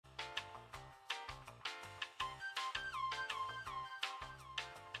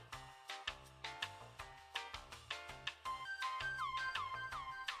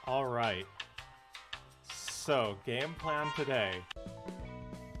Alright. So, game plan today.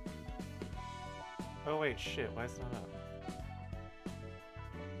 Oh wait, shit, why is it not up?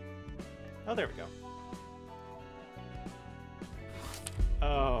 Oh, there we go.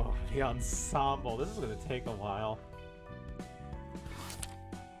 Oh, the ensemble. This is gonna take a while.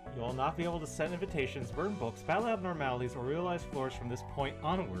 You will not be able to send invitations, burn books, battle abnormalities, or realize floors from this point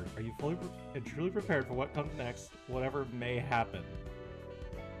onward. Are you fully and truly prepared for what comes next, whatever may happen?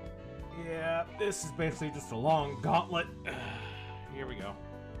 Yeah, this is basically just a long gauntlet. Here we go.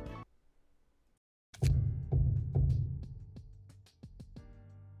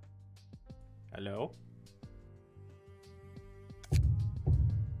 Hello?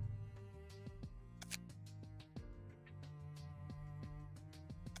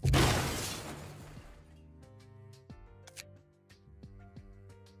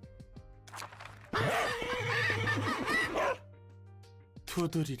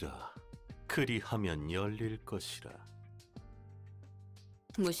 두드리라. 그리하면 열릴 것이라.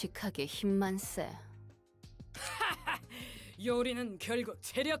 무식하게 힘만 세. 요리는 결국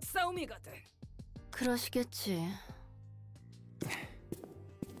체력 싸움이거든. 그러시겠지.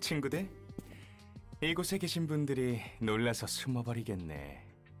 친구들, 이곳에 계신 분들이 놀라서 숨어버리겠네.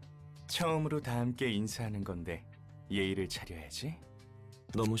 처음으로 다 함께 인사하는 건데 예의를 차려야지.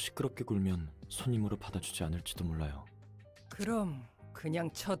 너무 시끄럽게 굴면 손님으로 받아주지 않을지도 몰라요. 그럼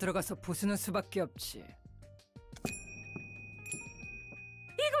그냥 쳐들어가서 부수는 수밖에 없지.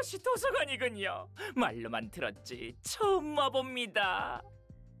 이것이 도서관이군요. 말로만 들었지 처음 와봅니다.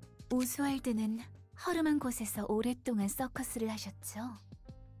 오스왈드는 허름한 곳에서 오랫동안 서커스를 하셨죠?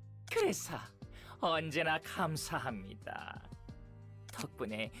 그래서 언제나 감사합니다.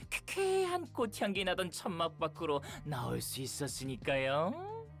 덕분에 쾌쾌한 꽃향기 나던 천막 밖으로 나올 수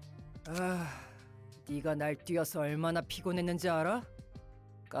있었으니까요. 네가 날 뛰어서 얼마나 피곤했는지 알아?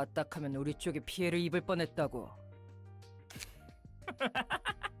 까딱하면 우리 쪽에 피해를 입을 뻔했다고.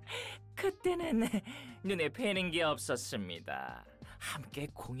 그때는 눈에 뵈는 게 없었습니다. 함께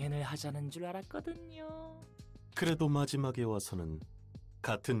공연을 하자는 줄 알았거든요. 그래도 마지막에 와서는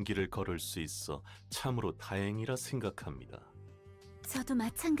같은 길을 걸을 수 있어 참으로 다행이라 생각합니다. 저도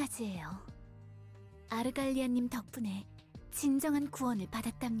마찬가지예요. 아르갈리아님 덕분에 진정한 구원을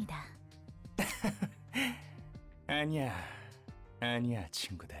받았답니다. 아니야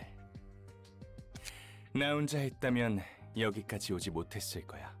친구들. 나 혼자 했다면 여기까지 오지 못했을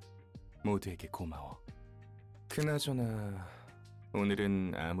거야. 모두에게 고마워. 그나저나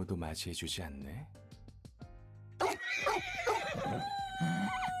오늘은 아무도 맞이해주지 않네.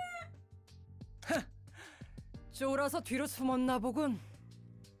 쫄아서 뒤로 숨었나 보군.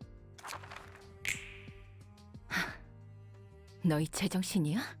 너희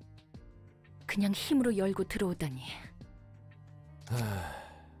제정신이야? 그냥 힘으로 열고 들어오다니.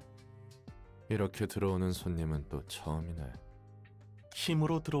 이렇게 들어오는 손님은 또 처음이네.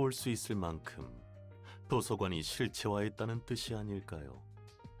 힘으로 들어올 수 있을 만큼 도서관이 실체화했다는 뜻이 아닐까요?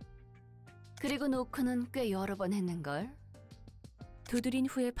 그리고 노크는 꽤 여러 번 했는걸. 두드린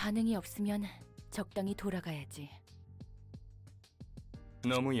후에 반응이 없으면 적당히 돌아가야지.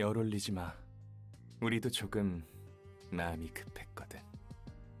 너무 열 올리지 마. 우리도 조금 마음이 급했거든.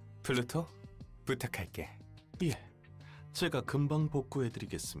 플루토, 부탁할게. 예, 제가 금방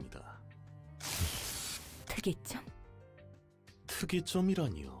복구해드리겠습니다. 특이점?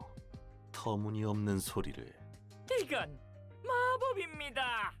 특이점이라니요. 터무니없는 소리를. 이건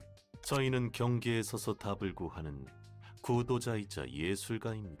마법입니다. 저희는 경계에 서서 답을 구하는 구도자이자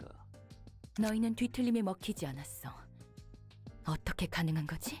예술가입니다. 너희는 뒤틀림에 먹히지 않았어. 어떻게 가능한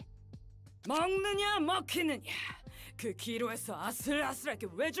거지? 먹느냐 먹히느냐, 그 기로에서 아슬아슬하게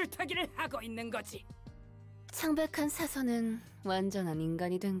외줄타기를 하고 있는 거지. 창백한 사서는 완전한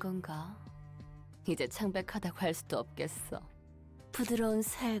인간이 된 건가? 이제 창백하다고 할 수도 없겠어. 부드러운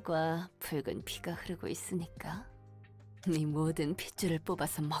살과 붉은 피가 흐르고 있으니까 네 모든 핏줄을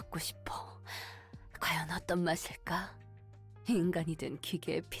뽑아서 먹고 싶어. 과연 어떤 맛일까? 인간이 된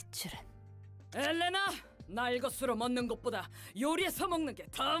기계의 핏줄은. 엘레나, 날 것으로 먹는 것보다 요리해서 먹는 게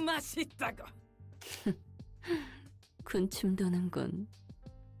더 맛있다고. 군침 도는군.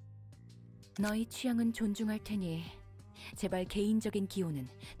 너희 취향은 존중할 테니 제발 개인적인 기호는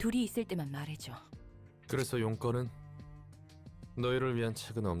둘이 있을 때만 말해줘. 그래서 용건은? 너희를 위한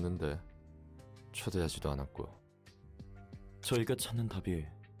책은 없는데 초대하지도 않았고. 저희가 찾는 답이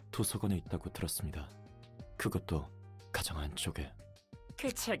도서관에 있다고 들었습니다. 그것도 가장 안쪽에.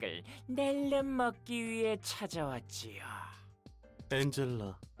 그 책을 낼름 먹기 위해 찾아왔지요.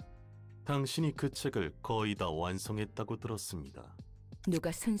 엔젤라, 당신이 그 책을 거의 다 완성했다고 들었습니다.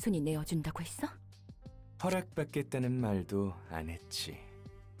 누가 순순히 내어준다고 했어? 허락받겠다는 말도 안 했지.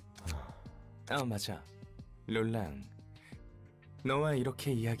 아, 맞아. 롤랑, 너와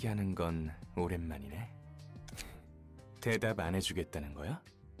이렇게 이야기하는 건 오랜만이네. 대답 안 해주겠다는 거야?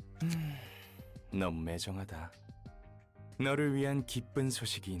 너무 매정하다. 너를 위한 기쁜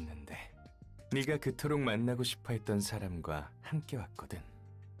소식이 있는데 네가 그토록 만나고 싶어 했던 사람과 함께 왔거든.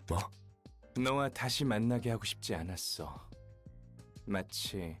 뭐? 너와 다시 만나게 하고 싶지 않았어.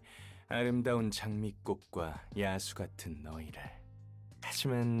 마치 아름다운 장미꽃과 야수 같은 너희를.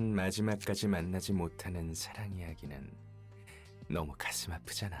 하지만 마지막까지 만나지 못하는 사랑 이야기는 너무 가슴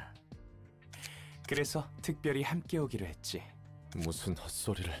아프잖아. 그래서 특별히 함께 오기로 했지. 무슨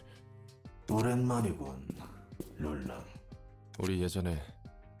헛소리를. 오랜만이군, 롤랑. 우리 예전에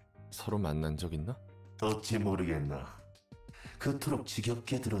서로 만난 적 있나? 어찌 모르겠나. 그토록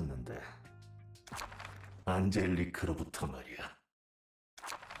지겹게 들었는데. 안젤리크로부터 말이야.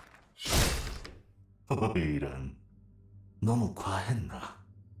 이런, 너무 과했나?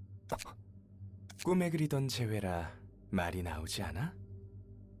 꿈에 그리던 재회라 말이 나오지 않아?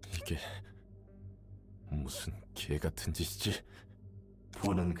 이게 무슨 개 같은 짓이지?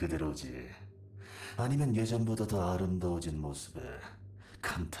 보는 그대로지. 아니면 예전보다 더 아름다워진 모습에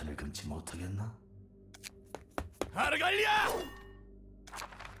감탄을 금치 못하겠나? 아르갈리아!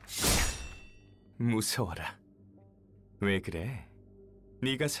 무서워라. 왜 그래?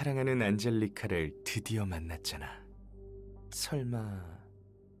 네가 사랑하는 안젤리카를 드디어 만났잖아. 설마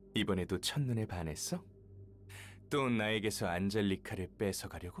이번에도 첫눈에 반했어? 또 나에게서 안젤리카를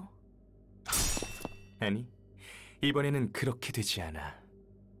뺏어가려고? 아니, 이번에는 그렇게 되지 않아.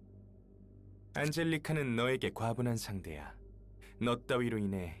 안젤리카는 너에게 과분한 상대야. 너 따위로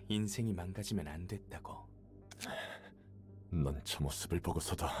인해 인생이 망가지면 안 됐다고. 넌 저 모습을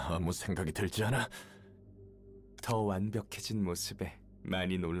보고서도 아무 생각이 들지 않아? 더 완벽해진 모습에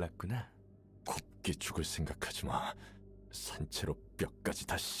많이 놀랐구나. 곱게 죽을 생각하지 마. 산채로 뼈까지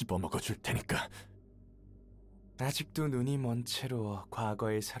다 씹어먹어 줄 테니까. 아직도 눈이 먼 채로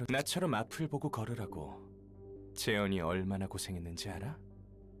과거의 나처럼 앞을 보고 걸으라고. 재현이 얼마나 고생했는지 알아?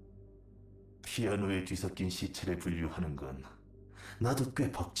 피아노에 뒤섞인 시체를 분류하는 건 나도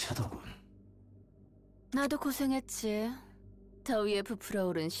꽤 벅차더군. 나도 고생했지. 더위에 부풀어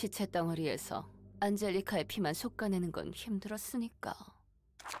오른 시체 덩어리에서 안젤리카의 피만 솎아내는 건 힘들었으니까.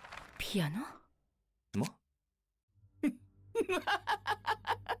 피아노? 뭐?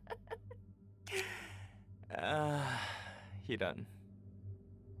 아, 이런.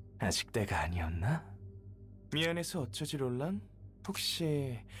 아직 때가 아니었나? 미안해서 어쩌지, 롤랑?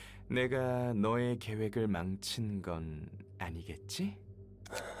 혹시 내가 너의 계획을 망친 건 아니겠지?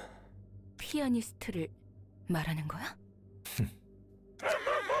 피아니스트를 말하는 거야?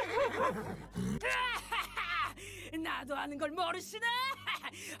 나도 아는 걸 모르시네.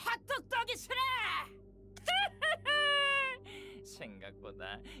 핫도그떡이시네.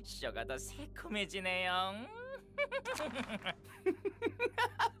 생각보다 쇼가 더 새콤해지네요.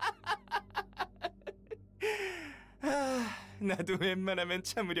 나도 웬만하면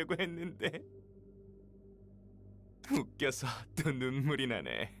참으려고 했는데 웃겨서 또 눈물이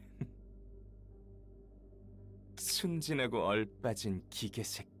나네. 순진하고 얼빠진 기계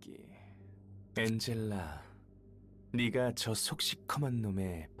새끼. 엔젤라, 네가 저 속시커먼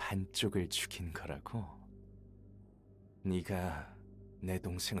놈의 반쪽을 죽인 거라고? 네가 내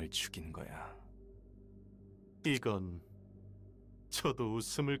동생을 죽인 거야. 이건 저도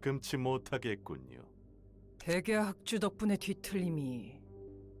웃음을 금치 못하겠군요. 백야 학주 덕분에 뒤틀림이,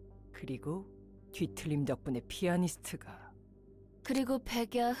 그리고 뒤틀림 덕분에 피아니스트가. 그리고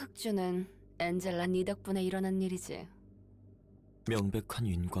백야 흑주는 엔젤라 네 덕분에 일어난 일이지. 명백한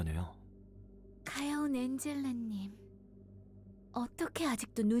인과네요. 가여운 엔젤라님, 어떻게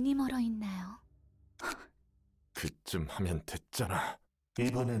아직도 눈이 멀어 있나요? 그쯤 하면 됐잖아.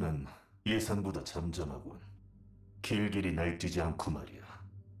 이번에는 예상보다 잠잠하군. 길길이 날뛰지 않고 말이야.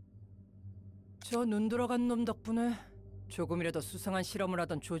 저 눈 들어간 놈 덕분에 조금이라도 수상한 실험을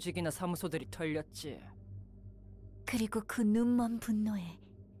하던 조직이나 사무소들이 털렸지. 그리고 그 눈먼 분노에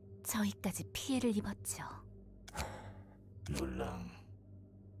저희까지 피해를 입었죠. 롤랑,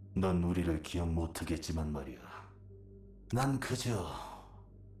 넌 우리를 기억 못하겠지만 말이야. 난 그저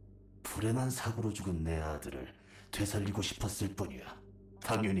불행한 사고로 죽은 내 아들을 되살리고 싶었을 뿐이야.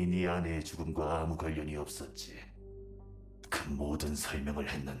 당연히 네 아내의 죽음과 아무 관련이 없었지. 그 모든 설명을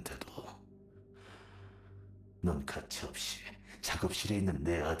했는데도 넌 가차없이 작업실에 있는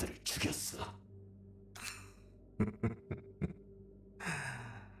내 아들을 죽였어.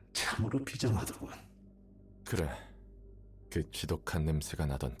 참으로 비정하더군. 그래, 그 지독한 냄새가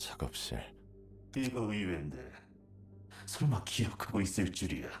나던 작업실. 이거 의외인데 설마 기억하고 있을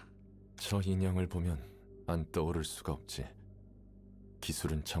줄이야. 저 인형을 보면 안 떠오를 수가 없지.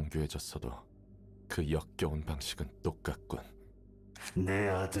 기술은 정교해졌어도 그 역겨운 방식은 똑같군. 내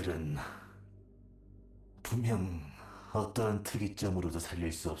아들은 분명 어떠한 특이점으로도 살릴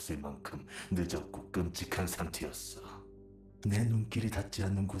수 없을 만큼 늦었고 끔찍한 상태였어. 내 눈길이 닿지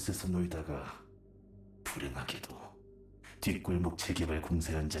않는 곳에서 놀다가 불행하게도 뒷골목 재개발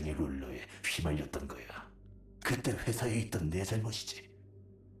공사 현장의 롤러에 휘말렸던 거야. 그때 회사에 있던 내 잘못이지.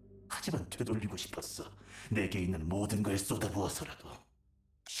 하지만 되돌리고 싶었어. 내게 있는 모든 걸 쏟아부어서라도.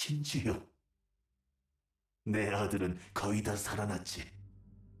 심지어 내 아들은 거의 다 살아났지.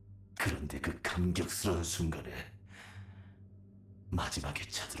 그런데 그 감격스러운 순간에 마지막에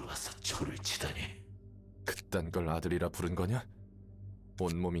쳐들어와서 초를 치다니. 그딴 걸 아들이라 부른 거냐?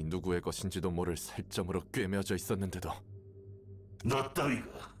 온몸이 누구의 것인지도 모를 살점으로 꿰매어져 있었는데도. 너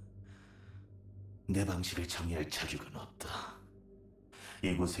따위가 내 방식을 정의할 자격은 없다.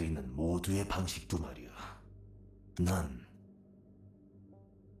 이곳에 있는 모두의 방식도 말이야. 난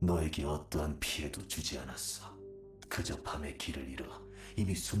너에게 어떠한 피해도 주지 않았어. 그저 밤에 길을 잃어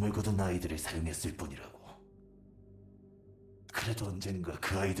이미 숨을 거둔 아이들을 사용했을 뿐이라고. 그래도 언젠가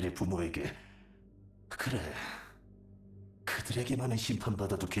그 아이들의 부모에게, 그래, 그들에게만은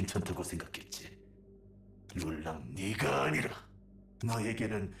심판받아도 괜찮다고 생각했지. 룰랑 네가 아니라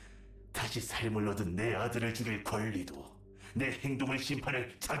너에게는 다시 삶을 얻은 내 아들을 죽일 권리도 내 행동을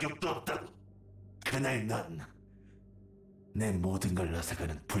심판할 자격도 없다고. 그날 난 내 모든 걸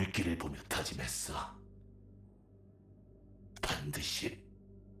앗아가는 불길을 보며 다짐했어. 반드시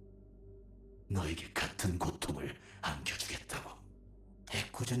너에게 같은 고통을 안겨주겠다고.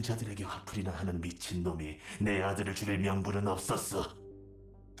 애꿎은 자들에게 화풀이나 하는 미친놈이 내 아들을 죽일 명분은 없었어.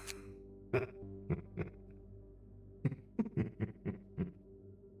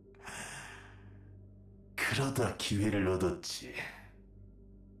 그러다 기회를 얻었지.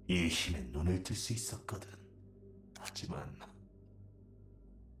 이 힘에 눈을 뜰 수 있었거든. 하지만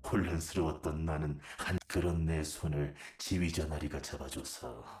혼란스러웠던 나는 그런 내 손을 지휘자나리가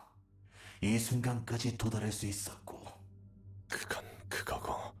잡아줘서 이 순간까지 도달할 수 있었고. 그건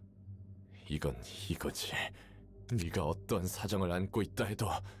그거고 이건 이거지. 네가 어떤 사정을 안고 있다 해도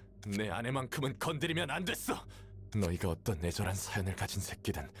내 아내만큼은 건드리면 안 됐어. 너희가 어떤 애절한 사연을 가진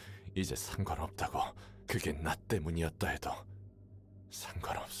새끼든 이제 상관없다고. 그게 나 때문이었다 해도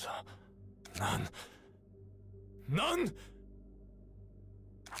상관없어. 난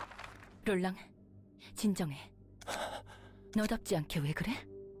롤랑, 진정해. 너답지 않게 왜 그래?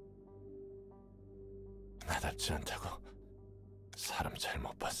 나답지 않다고? 사람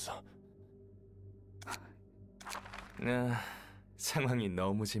잘못 봤어. 상황이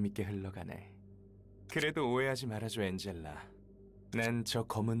너무 재밌게 흘러가네. 그래도 오해하지 말아줘, 엔젤라. 난 저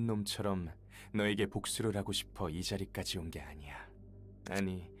검은 놈처럼 너에게 복수를 하고 싶어 이 자리까지 온 게 아니야.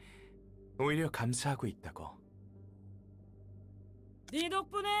 아니, 오히려 감사하고 있다고. 네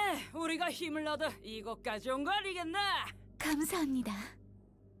덕분에 우리가 힘을 얻어 이곳까지 온 거 아니겠나? 감사합니다.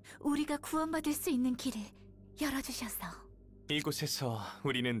 우리가 구원받을 수 있는 길을 열어주셔서. 이곳에서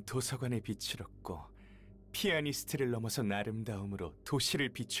우리는 도서관에 빛을 얻고 피아니스트를 넘어선 아름다움으로 도시를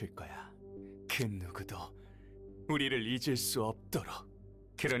비출 거야. 그 누구도 우리를 잊을 수 없도록.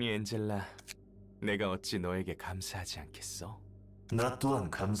 그러니 엔젤라, 내가 어찌 너에게 감사하지 않겠어? 나 또한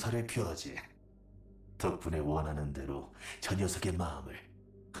감사를 표하지. 덕분에 원하는 대로 저 녀석의 마음을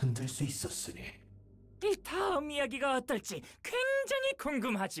흔들 수 있었으니. 이 다음 이야기가 어떨지 굉장히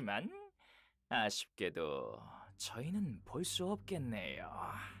궁금하지만 아쉽게도 저희는 볼 수 없겠네요.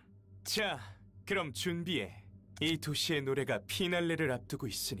 자, 그럼 준비해. 이 도시의 노래가 피날레를 앞두고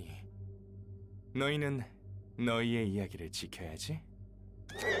있으니 너희는 너희의 이야기를 지켜야지.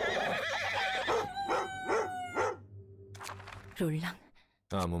 롤랑,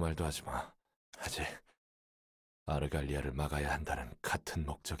 아무 말도 하지 마. 아직 아르갈리아를 막아야 한다는 같은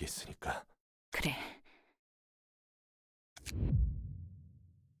목적이 있으니까. 그래.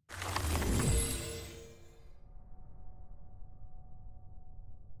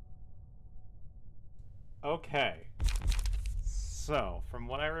 Okay. So, from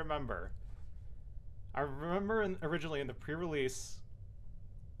what I remember originally in the pre-release,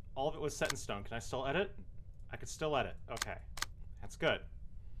 all of it was set in stone. Can I still edit? I could still edit. Okay. That's good.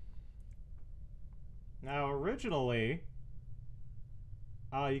 Now, originally,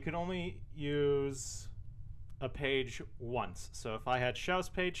 you could only use a page once. So if I had Xiao's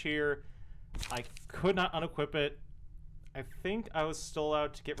page here, I could not unequip it. I think I was still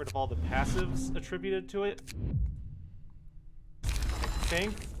allowed to get rid of all the passives attributed to it. I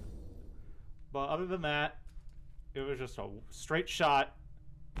think. But other than that, it was just a straight shot.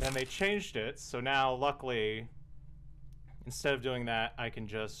 Then they changed it, so now, luckily, instead of doing that, I can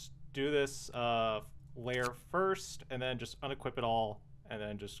just do this layer first, and then just unequip it all, and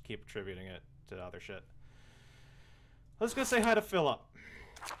then just keep attributing it to other shit. Let's go say hi to Philip.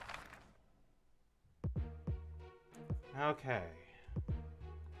 Okay.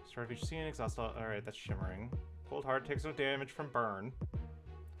 Start of each scene, exhaust all. Alright, that's shimmering. Cold Heart takes no damage from burn.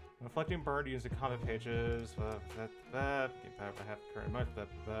 When reflecting burn using combat pages.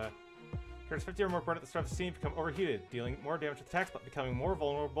 Characters 50 or more burn at the start of the scene become overheated, dealing more damage with attacks but becoming more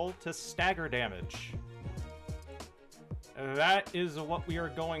vulnerable to stagger damage. That is what we are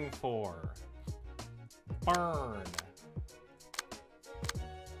going for. Burn.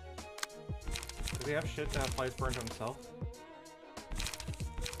 Does he have shit that applies burn to himself?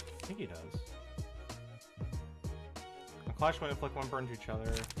 I think he does. A clash will inflict one burn to each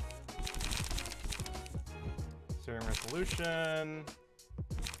other. Searing resolution.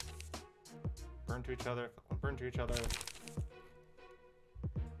 Burn to each other. One burn to each other.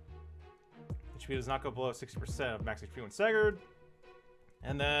 HP does not go below 60% of max HP when staggered.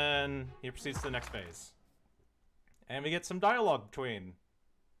 And then he proceeds to the next phase. And we get some dialogue between.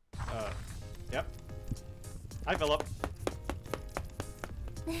 Yep. Hi, Philip.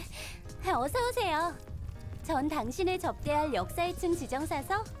 어서 오세요. 전 당신을 접대할 역사 1층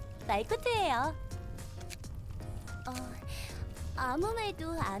지정사서 마이코트예요. 아무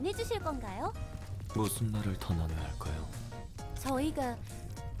말도 안 해주실 건가요? 무슨 말을 더 나눠야 할까요? 저희가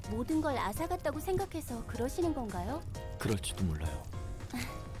모든 걸 앗아갔다고 생각해서 그러시는 건가요? 그럴지도 몰라요.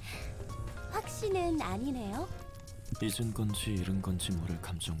 확신은 아니네요. 잊은 건지 잃은 건지 모를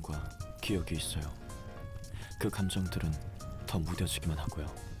감정과 기억이 있어요. 그 감정들은 더 무뎌지기만 하고요.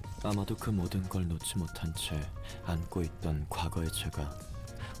 아마도 그 모든 걸 놓지 못한 채 안고 있던 과거의 제가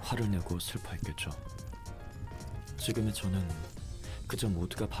화를 내고 슬퍼했겠죠. 지금의 저는 그저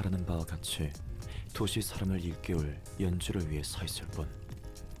모두가 바라는 바와 같이 도시 사람을 일깨울 연주를 위해 서 있을 뿐.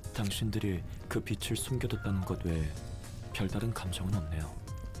 당신들이 그 빛을 숨겨뒀다는 것 외에 별다른 감정은 없네요.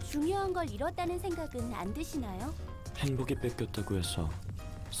 중요한 걸 잃었다는 생각은 안 드시나요? 행복이 뺏겼다고 해서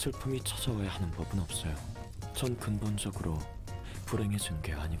슬픔이 찾아와야 하는 법은 없어요. 전 근본적으로 불행해진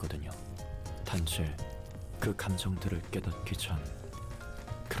게 아니거든요. 단지 그 감정들을 깨닫기 전,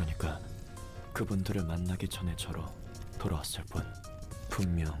 그러니까 그분들을 만나기 전에 저로 돌아왔을 뿐.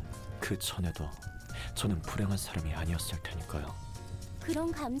 분명 그 전에도 저는 불행한 사람이 아니었을 테니까요.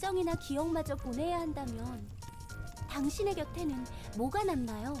 그런 감정이나 기억마저 보내야 한다면 당신의 곁에는 뭐가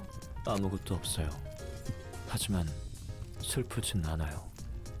남나요? 아무것도 없어요. 하지만 슬프진 않아요.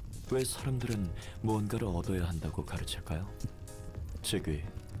 왜 사람들은 무언가를 얻어야 한다고 가르칠까요? 직위,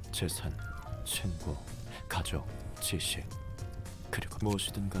 재산, 친구, 가족, 지식, 그리고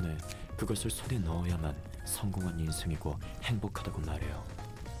무엇이든 간에 그것을 손에 넣어야만 성공한 인생이고 행복하다고 말해요.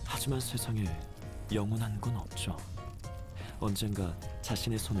 하지만 세상에 영원한 건 없죠. 언젠가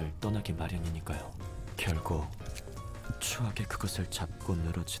자신의 손을 떠나기 마련이니까요. 결국 추하게 그것을 잡고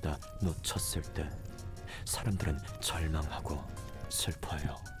늘어지다 놓쳤을 때 사람들은 절망하고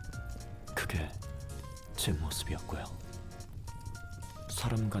슬퍼해요. 그게 제 모습이었고요.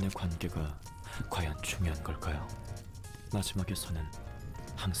 사람 간의 관계가 과연 중요한 걸까요? 마지막에서는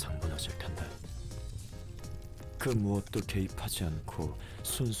항상 무너질 텐데. 그 무엇도 개입하지 않고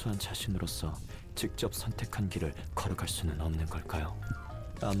순수한 자신으로서 직접 선택한 길을 걸어갈 수는 없는 걸까요?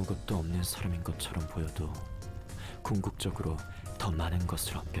 아무것도 없는 사람인 것처럼 보여도 궁극적으로 더 많은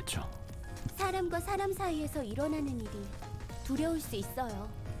것을 얻겠죠. 사람과 사람 사이에서 일어나는 일이 두려울 수 있어요.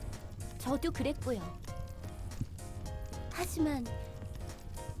 저도 그랬고요. 하지만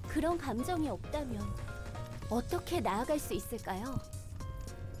그런 감정이 없다면 어떻게 나아갈 수 있을까요?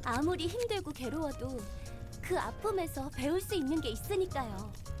 아무리 힘들고 괴로워도 그 아픔에서 배울 수 있는 게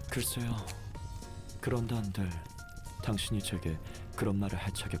있으니까요. 글쎄요. 그런다 한들 당신이 제게 그런 말을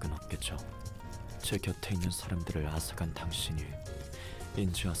할 자격은 없겠죠. 제 곁에 있는 사람들을 앗아간 당신이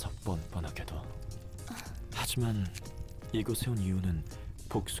인지와서 뻔뻔하게도. 하지만 이곳에 온 이유는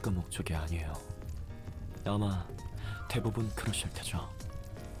복수가 목적이 아니에요. 아마 대부분 그러실 테죠.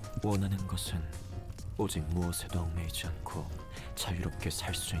 원하는 것은 오직 무엇에도 얽매이지 않고 자유롭게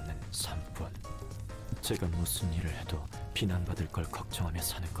살 수 있는 삶뿐. 제가 무슨 일을 해도 비난받을 걸 걱정하며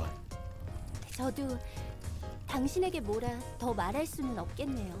사는 건. 저도 당신에게 뭐라 더 말할 수는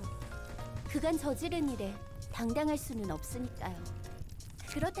없겠네요. 그간 저지른 일에 당당할 수는 없으니까요.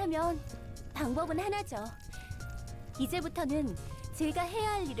 그렇다면 방법은 하나죠. 이제부터는 제가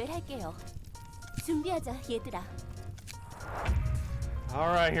해야 할 일을 할게요. 준비하자, 얘들아.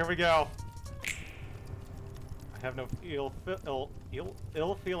 Alright, here we go. I have no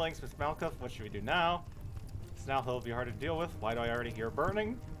ill feelings with Malkuth. What should we do now? Now he'll be hard to deal with. Why do I already hear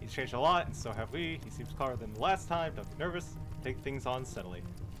burning? He's changed a lot, and so have we. He seems calmer than the last time. Don't be nervous. Take things on steadily.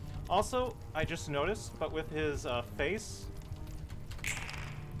 Also, I just noticed, but with his face,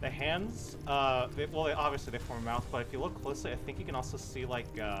 The hands, well, obviously they form a mouth, but if you look closely, I think you can also see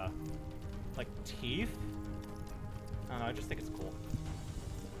like teeth. I don't know, I just think it's cool.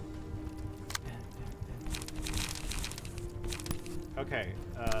 Okay,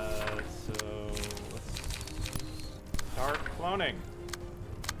 so let's start cloning.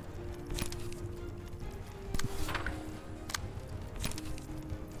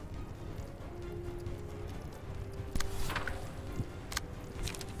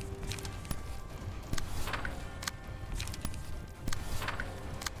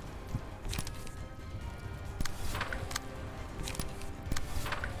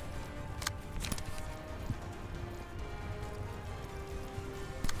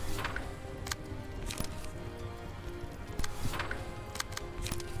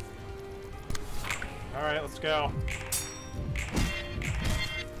 Alright, let's go.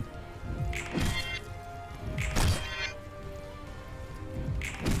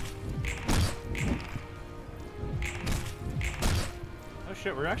 Oh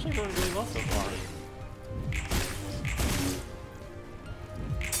shit, we're actually doing really well so far.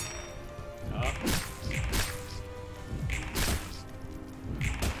 Up.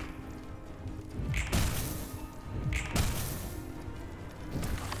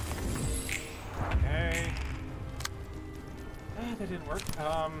 Okay. That didn't work.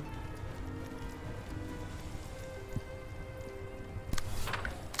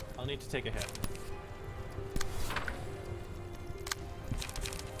 I'll need to take a hit.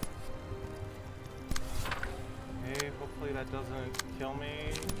 Okay, hopefully that doesn't kill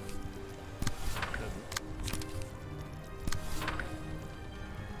me. Doesn't.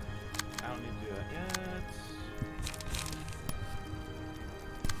 I don't need to do that yet.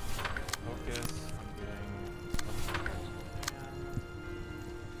 Focus on getting as much control as I can.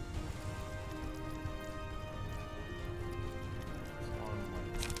 It's going like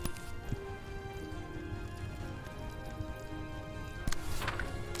that.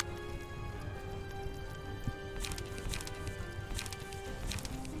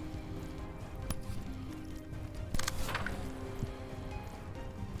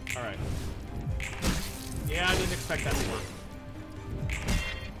 Alright. Yeah, I didn't expect that to work.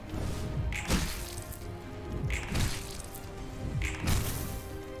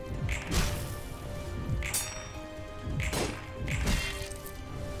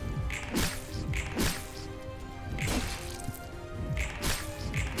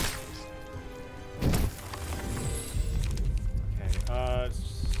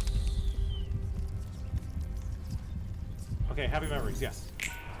 Okay, happy memories, yes.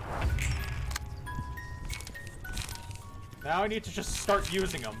 Now I need to just start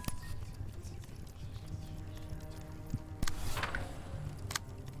using them.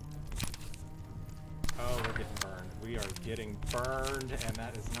 Oh, we're getting burned. We are getting burned, and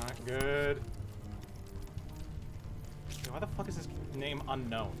that is not good. Why the fuck is this name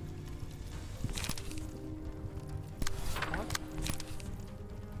unknown? What?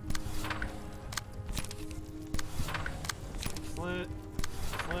 Slit.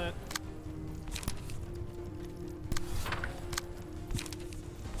 Slit.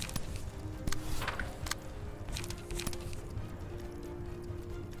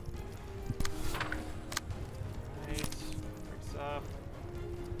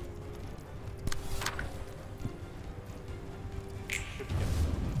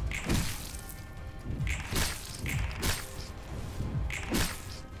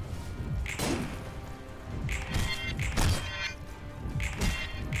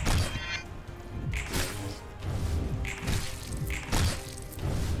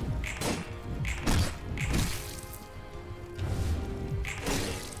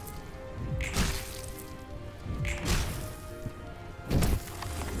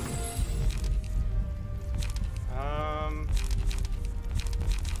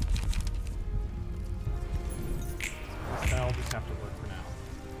 That'll just have to work for now.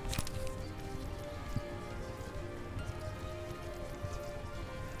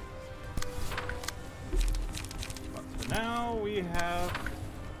 But for now, we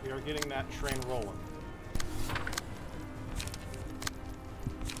are getting that train rolling.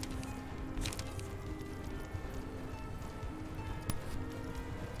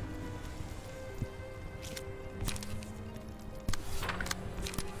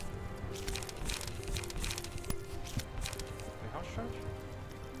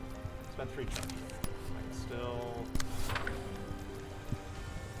 Spent 3 charges. I can still...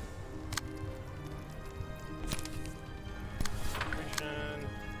 Concentration.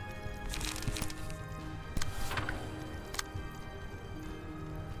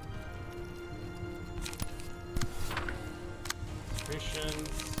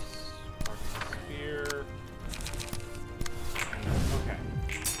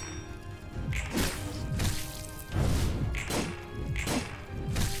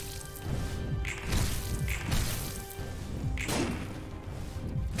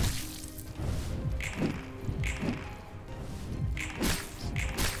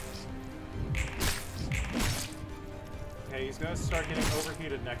 Okay, he's gonna start getting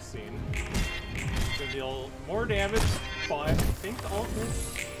overheated next scene. He's gonna deal more damage, but I think all of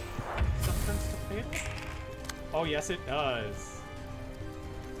his stuff turns to fatal? Oh, yes, it does.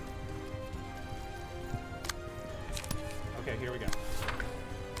 Okay, here we go.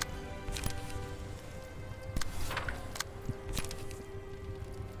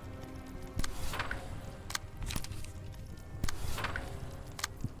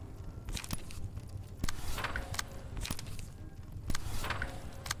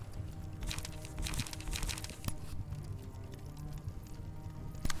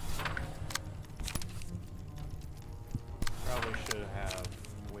 Probably should have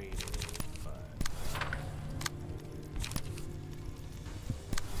waited, but...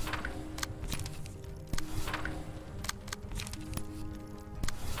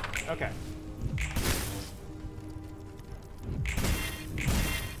 Okay.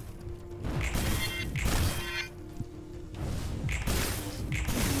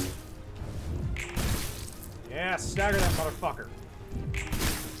 Yeah, stagger that motherfucker.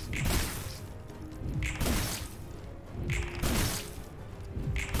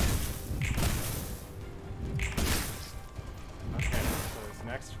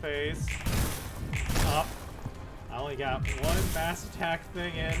 Next phase. Up. I only got one mass attack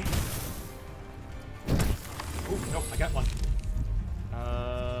thing in. Ooh, nope, I got one.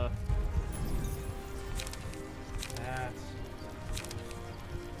 That.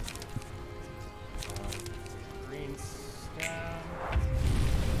 Green stem.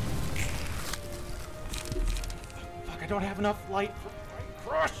 Fuck, I don't have enough light for my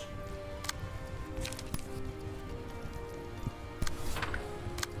crush!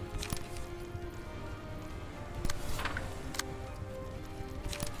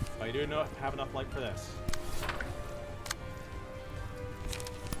 I do not have enough light for this.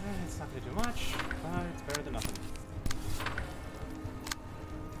 It's not gonna do much, but it's better than nothing.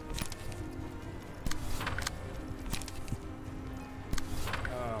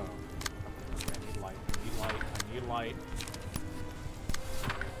 Oh. Okay, I need light, I need light, I need light.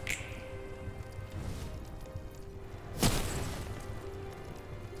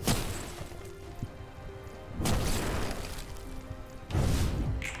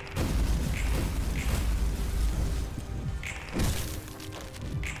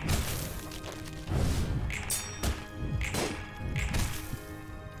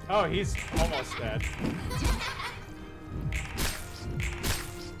 Oh, he's almost dead.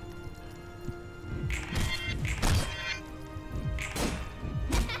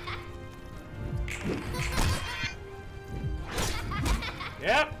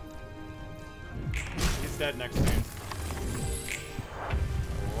 Yep! He's dead next turn.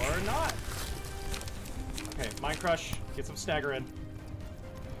 Or not. Okay, Mind Crush, get some stagger in.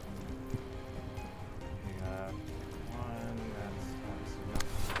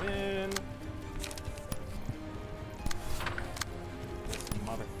 In. This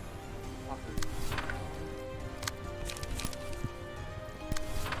motherfucker.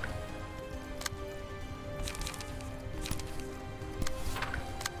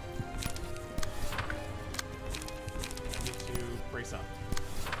 I need to brace up.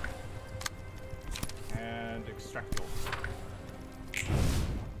 And extract fuel.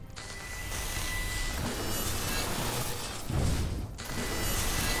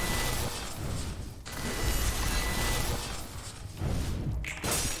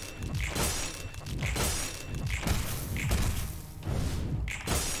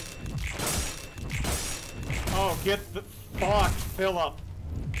 Oh, get the fuck, fill up.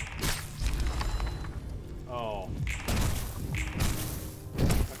 Oh.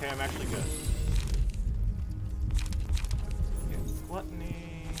 Okay, I'm actually good. Get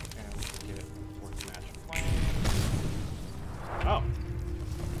gluttony, and we can get work match flame. Oh.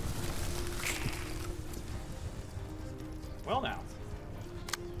 Well now.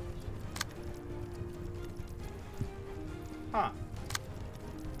 Huh.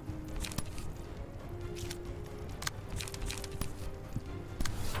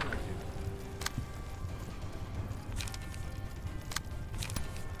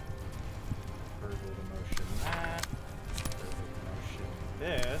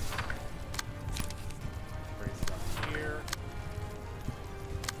 This. Brace it up here.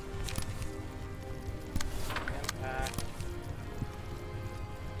 Impact.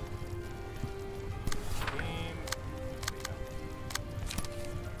 Beam.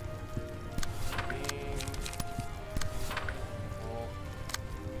 Beam. Pull.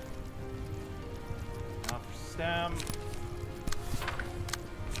 Enough stem.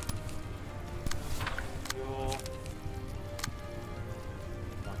 Fuel.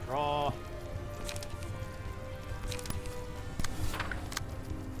 Draw.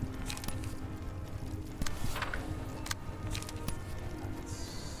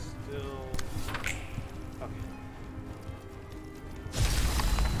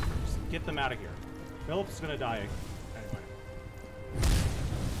 get them out of here. Philip's gonna die anyway.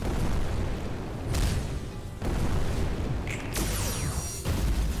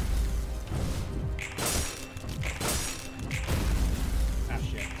 Ah,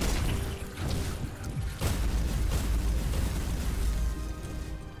 shit.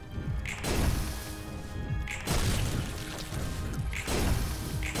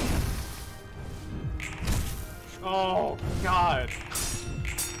 Oh, God.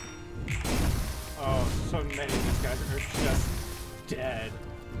 Oh, so many of these guys are just dead.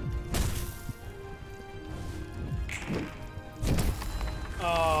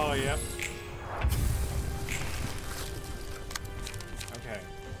 Oh, yep. Okay.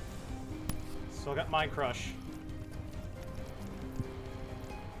 Still got Mind Crush.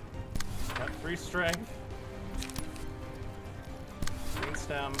 Got 3 strength. Green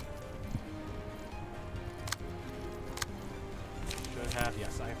stem. Should have,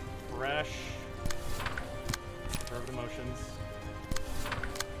 yes, I have fresh. Curved emotions.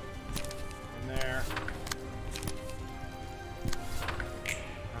 In there.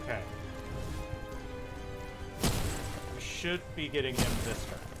 Okay. We should be getting him this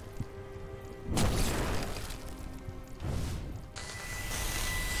turn.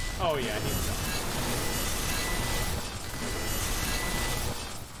 Oh yeah, he's done.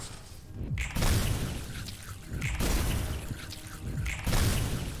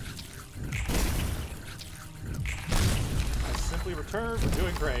 Return, we're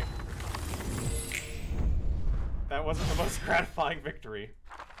doing great. That wasn't the most gratifying victory.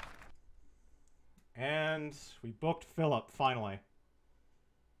 And we booked Philip, finally.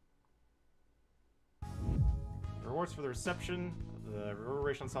 Rewards for the reception. The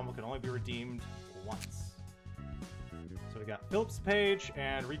reverberation ensemble can only be redeemed once. So we got Philip's page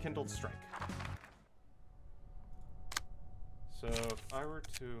and rekindled strike. So if I were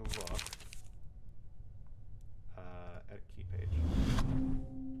to look at key page.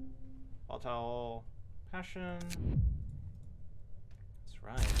 Volatile passion. That's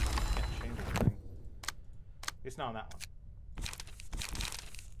right. Can't change anything. At least not on that one.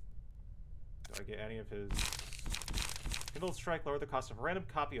 Do I get any of his Kindled Strike? Lower the cost of a random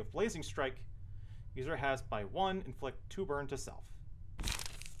copy of Blazing Strike. User has by 1 inflict 2 burn to self. I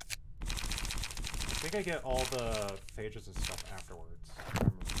think I get all the pages and stuff afterwards. If I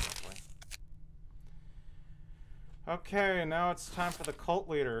remember correctly. Okay, now it's time for the cult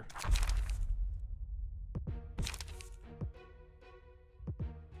leader.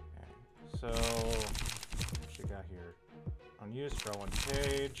 Okay, so what you got here? Unused, draw 1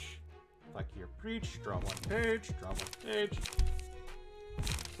 page. Like your breach, draw 1 page, draw 1 page.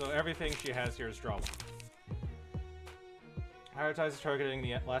 So everything she has here is draw 1. Prioritizes targeting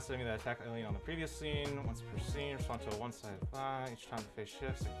the last enemy that attacked alien on the previous scene. Once per scene, respond to a one-sided fly. Each time the phase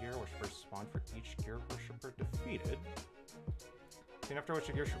shifts, a gear worshiper spawn for each gear worshiper defeated. Scene after which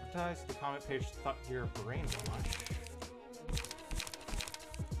a gear worshiper dies, the comment page thought gear brain launch.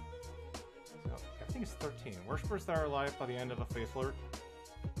 So everything is 13. Worshippers that are alive by the end of a phase alert.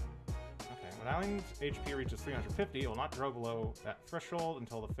 Okay, when alien's HP reaches 350, it will not grow below that threshold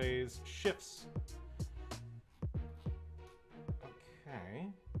until the phase shifts. Okay.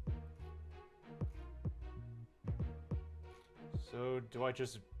 So, do I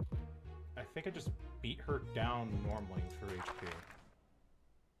just... I think I just beat her down normally through HP.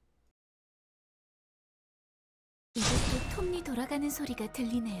 이제 또 톱니 돌아가는 소리가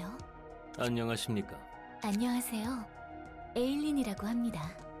들리네요. 안녕하십니까? 안녕하세요. 에일린이라고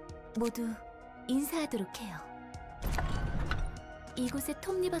합니다. 모두 인사하도록 해요. 이곳의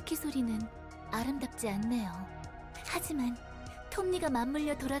톱니바퀴 소리는 아름답지 않네요. 하지만 톱니가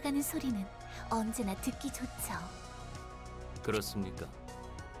맞물려 돌아가는 소리는 언제나 듣기 좋죠. 그렇습니까?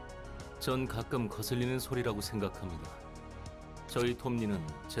 전 가끔 거슬리는 소리라고 생각합니다. 저희 톱니는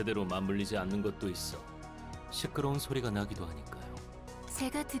제대로 맞물리지 않는 것도 있어 시끄러운 소리가 나기도 하니까요.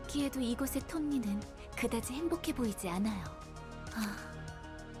 제가 듣기에도 이곳의 톱니는 그다지 행복해 보이지 않아요.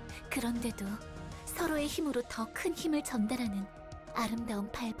 그런데도 서로의 힘으로 더 큰 힘을 전달하는 아름다운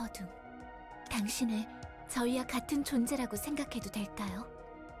발버둥. 당신을 저희와 같은 존재라고 생각해도 될까요?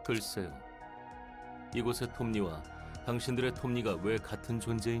 글쎄요. 이곳의 톱니와 당신들의 톱니가 왜 같은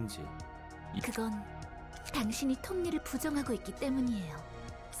존재인지. 그건 당신이 톱니를 부정하고 있기 때문이에요.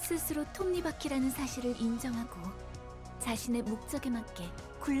 스스로 톱니바퀴라는 사실을 인정하고 자신의 목적에 맞게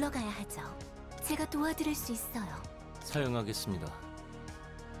굴러가야 하죠. 제가 도와드릴 수 있어요. 사양하겠습니다.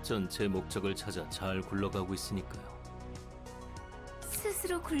 전 제 목적을 찾아 잘 굴러가고 있으니까요.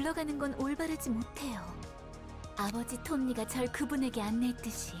 스스로 굴러가는 건 올바르지 못해요. 아버지 톱니가 절 그분에게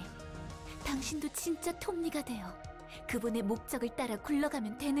안내했듯이 당신도 진짜 톱니가 되어 그분의 목적을 따라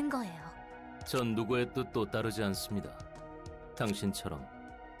굴러가면 되는 거예요. 전 누구의 뜻도 따르지 않습니다. 당신처럼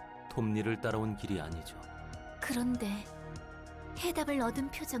톱니를 따라온 길이 아니죠. 그런데 해답을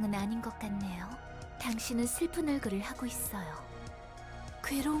얻은 표정은 아닌 것 같네요. 당신은 슬픈 얼굴을 하고 있어요.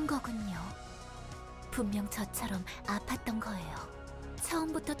 괴로운 거군요. 분명 저처럼 아팠던 거예요.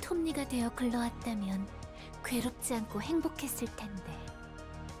 처음부터 톱니가 되어 굴러왔다면 괴롭지 않고 행복했을 텐데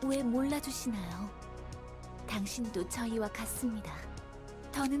왜 몰라주시나요? 당신도 저희와 같습니다.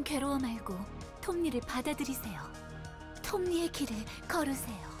 더는 괴로워 말고 톱니를 받아들이세요. 톱니의 길을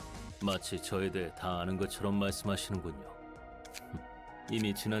걸으세요. 마치 저에 대해 다 아는 것처럼 말씀하시는군요.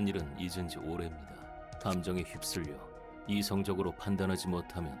 이미 지난 일은 잊은 지 오래입니다. 감정에 휩쓸려 이성적으로 판단하지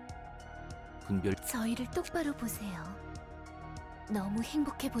못하면 분별... 저희를 똑바로 보세요. 너무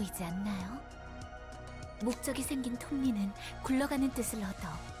행복해 보이지 않나요? 목적이 생긴 톱니는 굴러가는 뜻을 얻어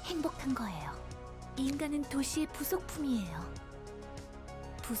행복한 거예요. 인간은 도시의 부속품이에요.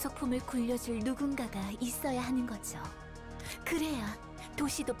 부속품을 굴려줄 누군가가 있어야 하는 거죠. 그래야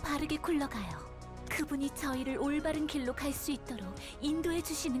도시도 바르게 굴러가요. 그분이 저희를 올바른 길로 갈 수 있도록 인도해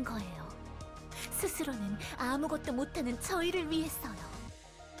주시는 거예요. 스스로는 아무것도 못하는 저희를 위해서요.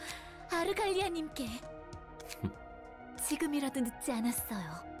 아르갈리아님께 지금이라도 늦지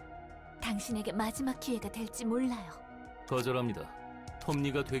않았어요. 당신에게 마지막 기회가 될지 몰라요. 거절합니다.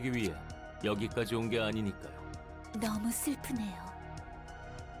 톱니가 되기 위해 여기까지 온 게 아니니까요. 너무 슬프네요.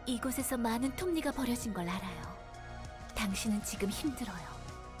 이곳에서 많은 톱니가 버려진 걸 알아요. 당신은 지금 힘들어요.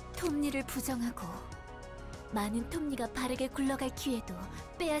 톱니를 부정하고 많은 톱니가 바르게 굴러갈 기회도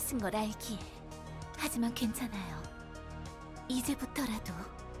빼앗은 걸 알기에. 하지만 괜찮아요. 이제부터라도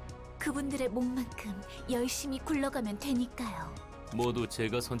그분들의 목만큼 열심히 굴러가면 되니까요. 모두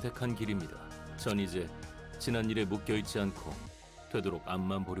제가 선택한 길입니다. 전 이제 지난 일에 묶여있지 않고 되도록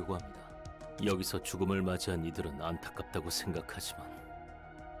앞만 보려고 합니다. 여기서 죽음을 맞이한 이들은 안타깝다고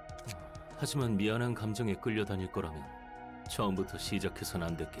하지만 미안한 감정에 끌려다닐 거라면 처음부터 시작해선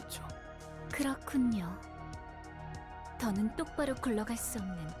안 됐겠죠. 그렇군요. 더는 똑바로 굴러갈 수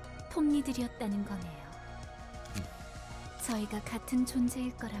없는 톱니들이었다는 거네요. 저희가 같은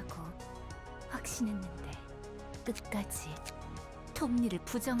존재일 거라고 확신했는데 끝까지 톱니를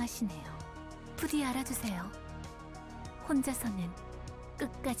부정하시네요. 부디 알아두세요. 혼자서는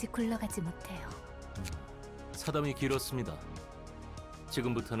끝까지 굴러가지 못해요. 사담이 길었습니다.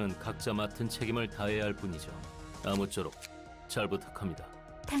 지금부터는 각자 맡은 책임을 다해야 할 뿐이죠. 아무쪼록 잘 부탁합니다.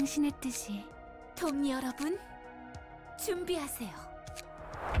 당신의 뜻이 톱니 여러분 준비하세요.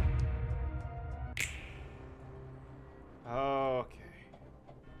 Okay.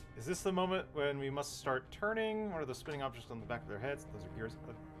 Is this the moment when we must start turning? What are the spinning objects on the back of their heads? Those are gears.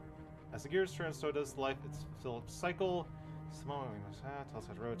 As the gears turn, so does life. It's Philip's cycle. It's the moment we must tell us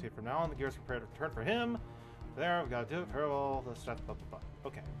how to rotate from now on. The gears prepare to turn for him. There, we gotta do it for all the stuff.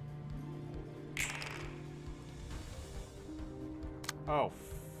 Okay. Oh,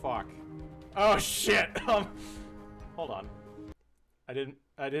 fuck. Oh shit. Hold on.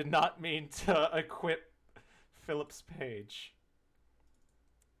 I did not mean to equip Philip's page.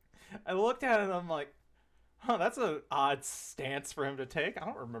 I looked at it and I'm like, huh, that's an odd stance for him to take. I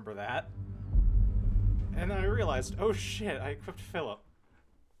don't remember that. And then I realized, oh shit, I equipped Philip.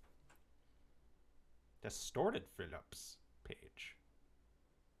 Distorted Philip's page.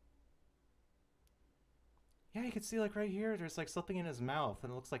 Yeah, you can see like right here, there's like something in his mouth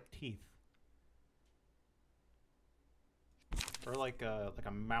and it looks like teeth. Or like a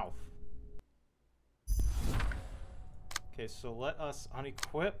mouth. Okay, so let us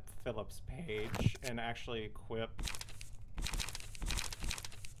unequip Philip's page and actually equip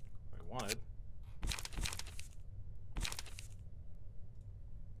what I wanted.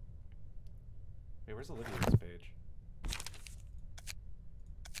 Wait, where's Olivia's page?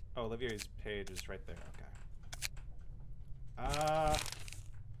 Oh, Olivia's page is right there, okay. Where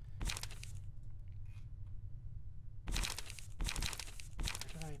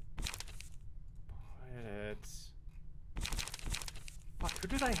did I put it? Fuck, who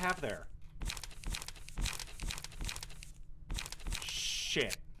did I have there?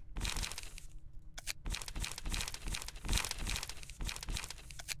 Shit.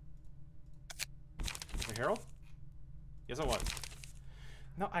 Was it Harold? Yes, it was.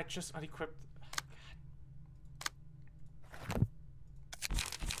 No, I just unequipped.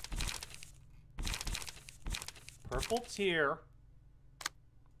 Purple tier.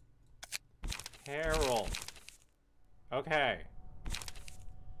 Harold. Okay.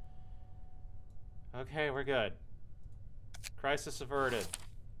 Okay, we're good. Crisis averted.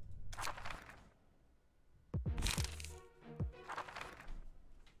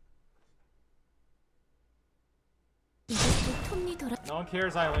 돌아. No one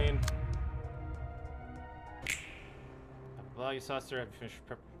cares, Eileen. Well, you saw us there. Have you finished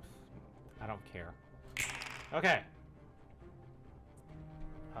prep? I don't care. Okay.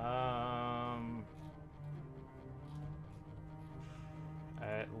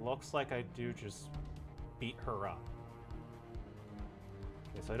 It looks like I do just beat her up.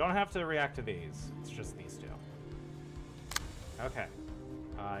 Okay, so I don't have to react to these. It's just these two. Okay.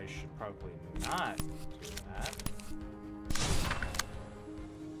 I should probably not do that.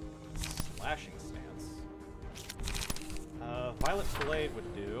 Slashing stance. Violet Blade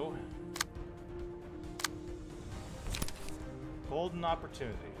would do. Golden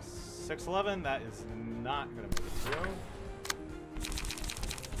Opportunities. 611, that is not going to make it through.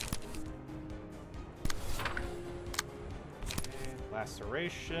 Okay,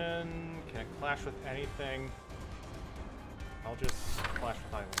 Laceration. Can it clash with anything? I'll just clash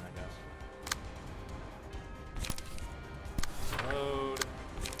with Eileen, I guess. Load.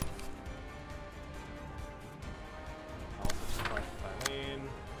 I'll also just clash with Eileen.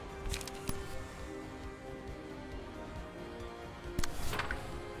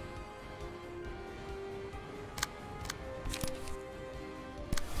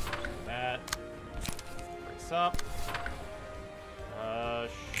 That. Breaks up.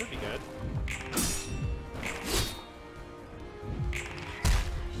 Should be good.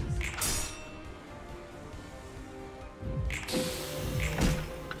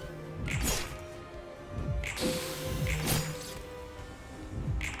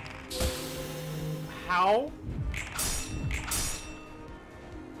 How?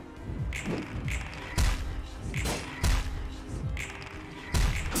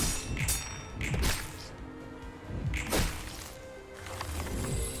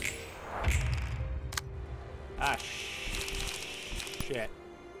 Ah, shit.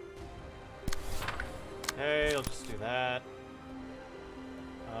 Okay, I'll just do that.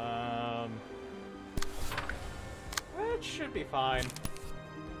 It should be fine.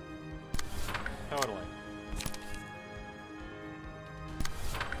 Totally.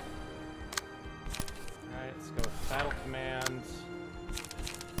 Alright, let's go with Battle Command.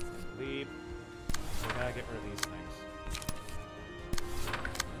 Leap. We gotta get rid of these things.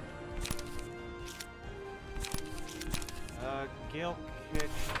 Gale Kick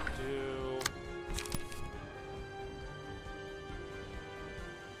do.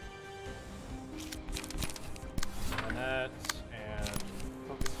 Net and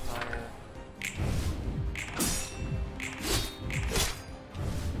Focus Fire.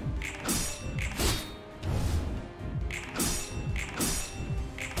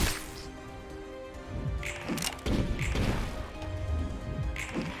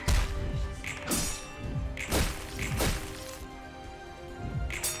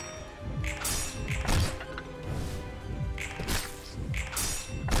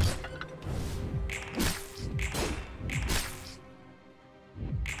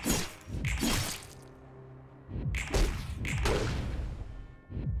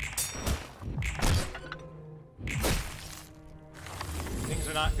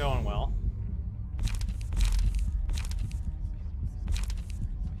 Not going well.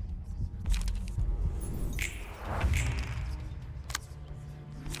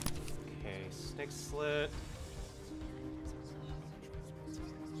 Okay, Snake Slit.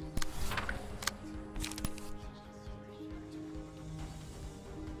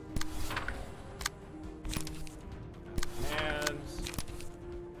 Command.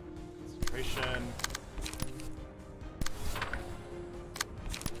 Concentration.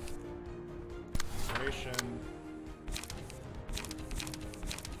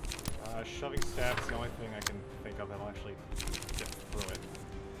 Shoving stab is the only thing I can think of that'll actually get through it.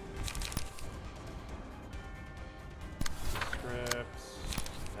 Script,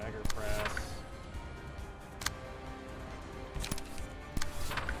 dagger press.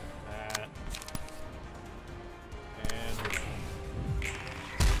 That. And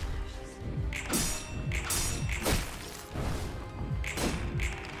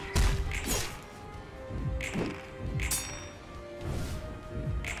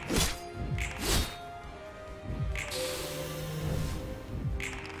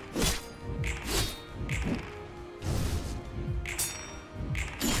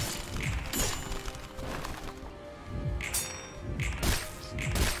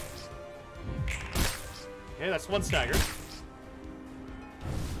okay, that's one stagger.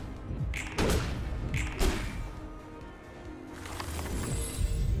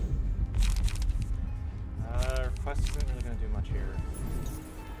 Request isn't really going to do much here.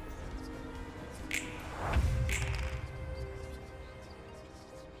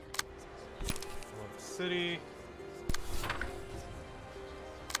 City.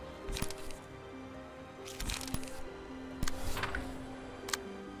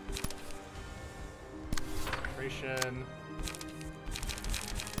 Laceration.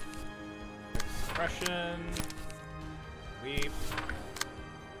 Suppression. Weep.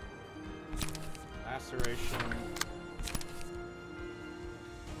 Laceration.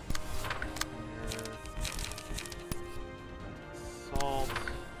 Assault.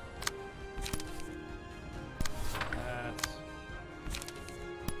 That.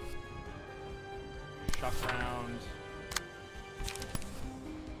 Shock round.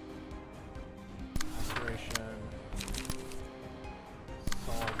 Laceration.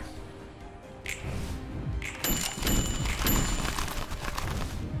 Assault.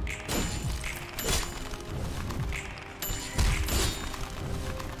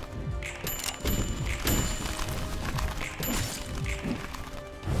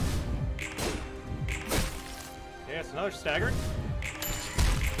 Another staggered.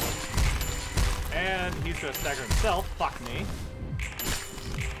 And he's gonna stagger himself. Fuck me.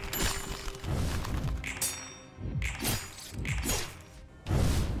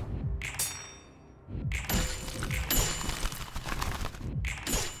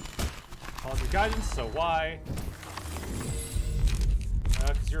 Called your guidance, so why?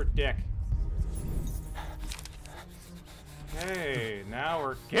 Cause you're a dick. Okay, now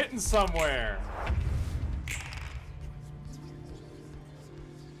we're getting somewhere.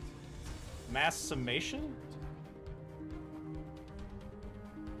 Mass summation?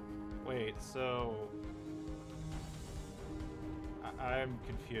 Wait, so... I'm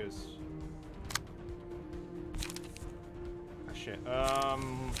confused. Ah, shit.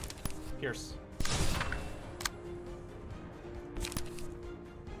 Pierce.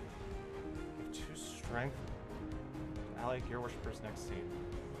 Give 2 strength. Ally Gear Worshipper's next scene.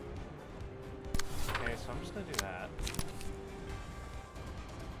 Okay, so I'm just gonna do that.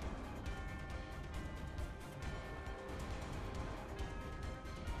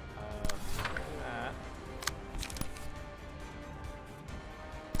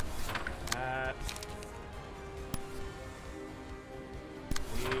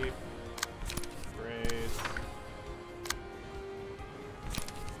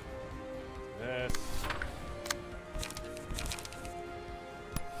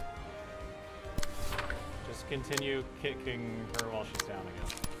 Continue kicking her while she's down again.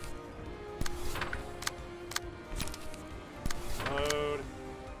 Load.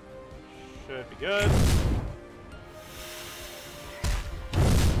 Should be good.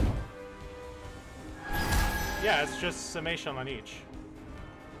 Yeah, it's just summation on each.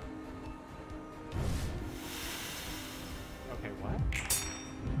 Okay, what?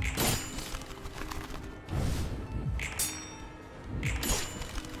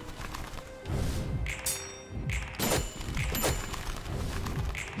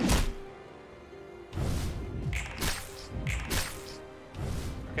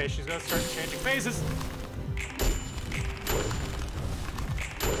 Okay, she's gonna start changing phases.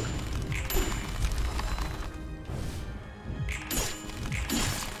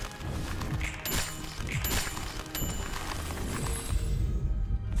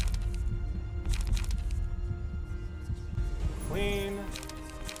 Clean.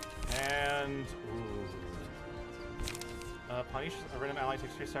 And... punish a random ally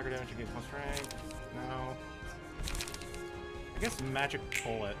takes 3 stagger damage and gains 1 strength. No. I guess magic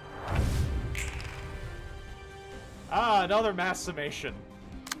bullet. Ah, another mass summation.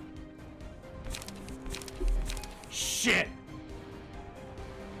 Shit!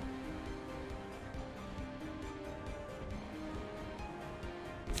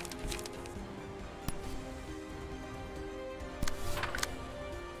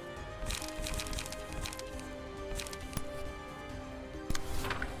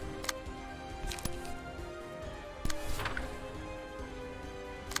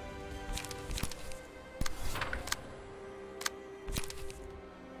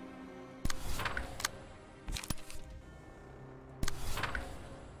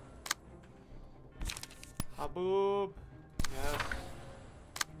 Boob. Yes.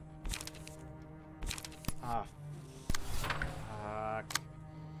 Ah. Fuck.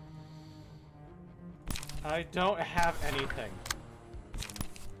 I don't have anything.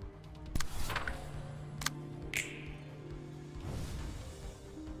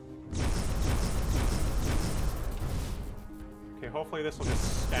 Okay, hopefully this will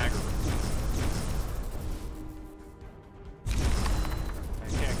just stagger.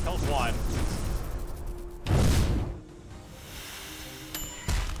 Okay, I killed one.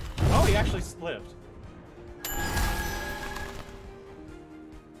 Oh, he actually lived.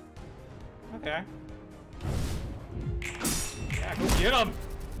 Okay. Yeah, go get him!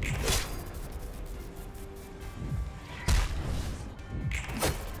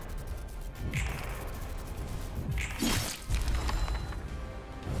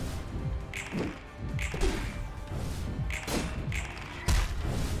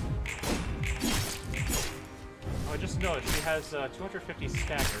 just noticed she has 250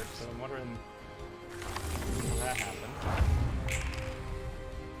 stagger, so I'm wondering how that happened.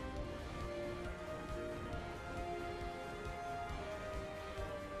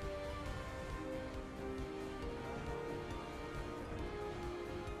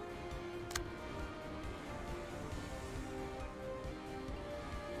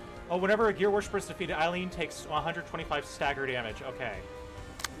 Oh, whenever a gear worshiper is defeated, Eileen takes 125 stagger damage. Okay.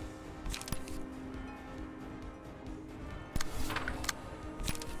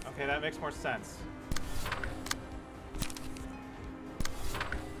 Okay, that makes more sense.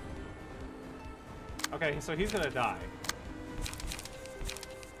 Okay, so he's gonna die.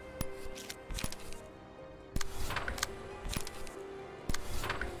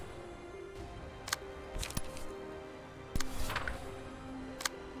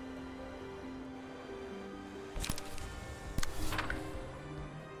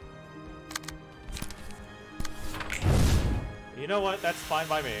 You know what? That's fine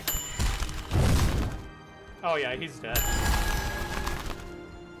by me. Oh yeah, he's dead.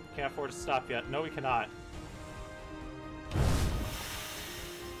 Can't afford to stop yet. No, we cannot.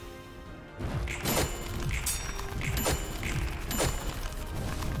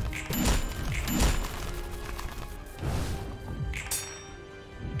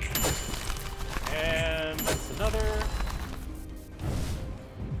 And that's another.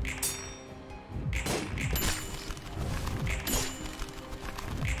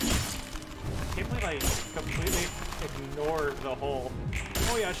 I completely ignored the whole...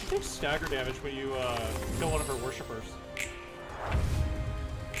 Oh yeah, she takes stagger damage when you kill one of her worshippers.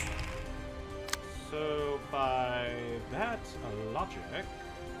 So by that logic...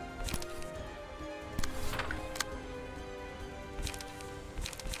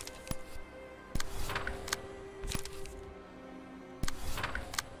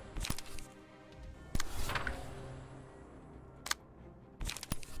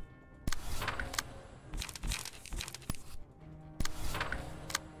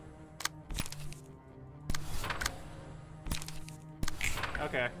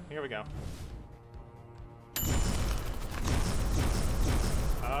 Okay, here we go.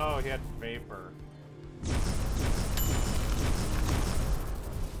 Oh, he had vapor.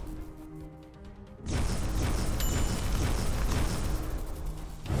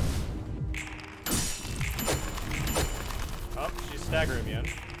 Oh, she's stagger immune.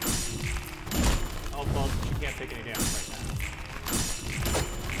 Oh, well, she can't take any damage right now.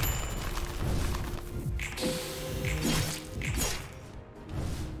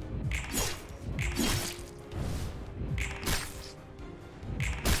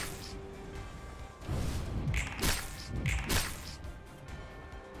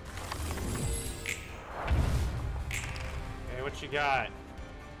 What you got?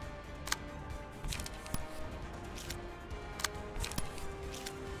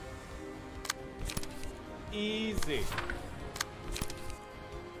 Easy.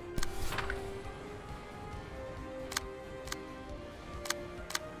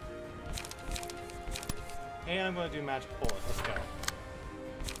 And I'm going to do magic bullet. Let's go.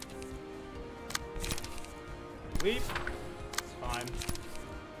 Weep. It's fine.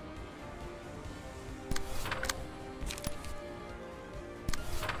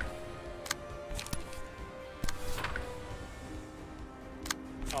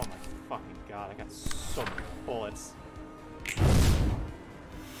 Oh my fucking god, I got so many bullets.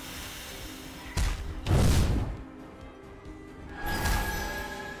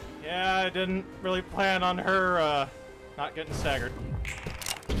 Yeah, I didn't really plan on her, not getting staggered.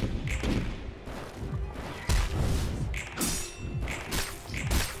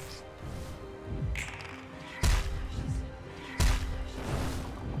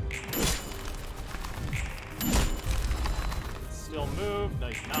 Still move, no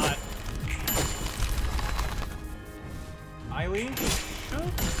you're not. Eileen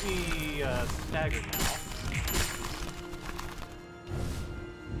should be staggered now.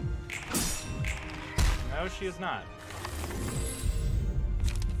 No, she is not.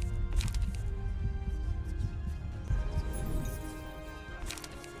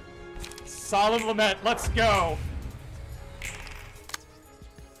 Solemn Lament, let's go!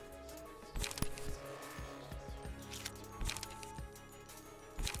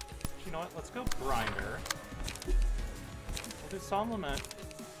 You know what? Let's go Grinder. We'll do Solemn Lament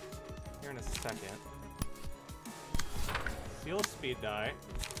here in a second. Seal a speed die.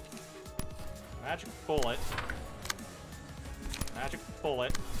 Magic Bullet. Magic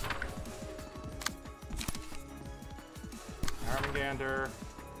Bullet. Armagander.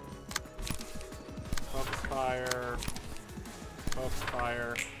 Focus Fire. Focus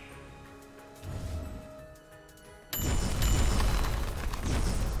Fire.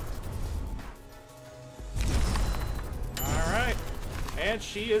 And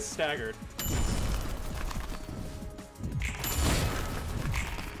she is staggered.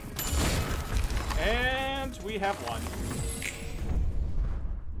 And we have won.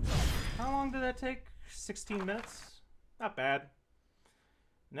 How long did that take? 16 minutes? Not bad.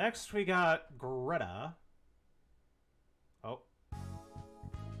 Next we got Greta. Oh.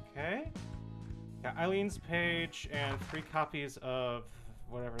 Okay. Got Eileen's page and 3 copies of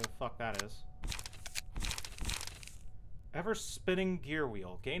whatever the fuck that is. Ever spinning gear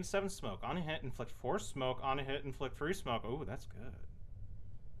wheel. Gain 7 smoke. On a hit, inflict 4 smoke. On a hit, inflict 3 smoke. Oh, that's good.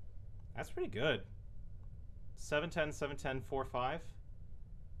 That's pretty good. 710, 710, 4, 5.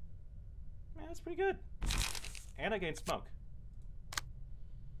 Man, that's pretty good. And I gained smoke.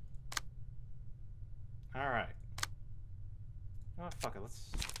 Alright. Oh, fuck it.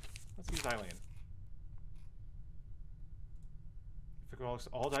 Let's use Eileen. Figure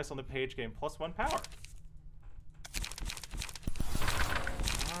all dice on the page gain +1 power.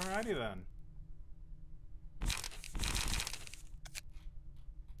 Alrighty then.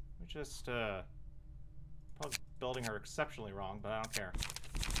 We just probably building her exceptionally wrong, but I don't care.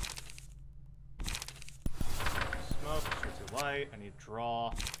 Smoke, sure too light. I need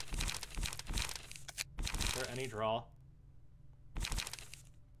draw. Is there any draw?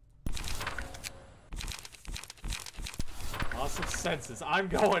 Awesome senses. I'm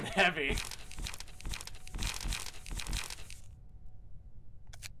going heavy.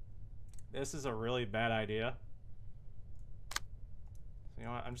 This is a really bad idea. So you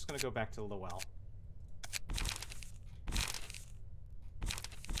know what? I'm just gonna go back to Lowell.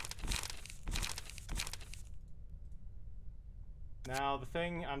 Now the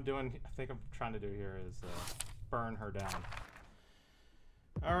thing I'm doing, I think I'm trying to do here is burn her down.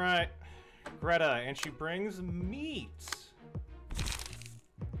 All right, Greta, and she brings meat.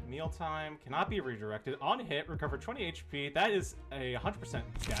 Mealtime cannot be redirected. On hit, recover 20 HP. That is a 100%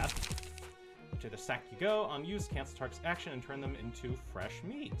 death. To the sack you go. On use, cancel target's action and turn them into fresh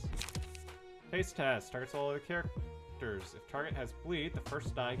meat. Taste test. Targets all other characters. If target has bleed, the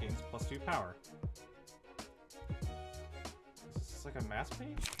first die gains +2 power. Is this like a mass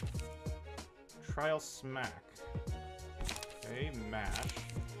page? Trial smack. Okay, mash.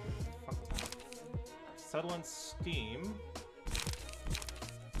 Fuck that. Settle in steam.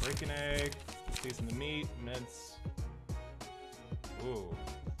 Break an egg. Season the meat. Mince. Ooh.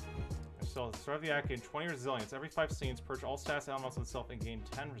 So start of the act, gain 20 resilience. Every 5 scenes, purge all stats elements on itself and gain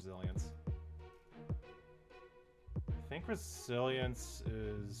 10 resilience. I think resilience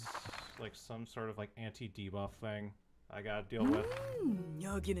is like some sort of like anti-debuff thing I gotta deal with.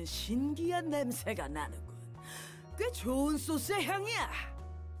 여기는 신기한 냄새가 나는군. 꽤 좋은 소스의 향이야.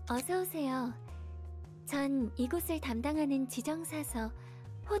 어서 오세요. 전 이곳을 담당하는 지정사서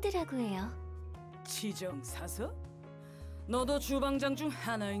호드라고 해요. 지정사서? 너도 주방장 중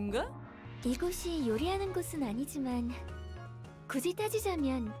하나인가? 이곳이 요리하는 곳은 아니지만 굳이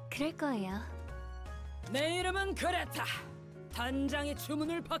따지자면 그럴 거예요. 내 이름은 그레타. 단장의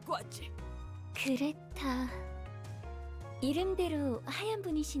주문을 받고 왔지. 그레타. 이름대로 하얀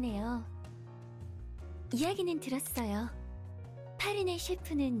분이시네요. 이야기는 들었어요. 파리네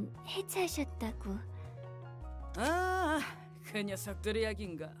셰프는 해체하셨다고. 아, 그 녀석들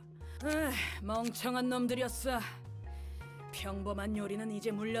이야기인가. 멍청한 놈들이었어. 평범한 요리는 이제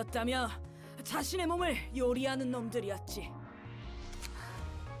물렸다며 자신의 몸을 요리하는 놈들이었지.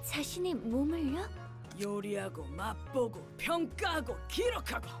 자신의 몸을요? 요리하고 맛보고 평가하고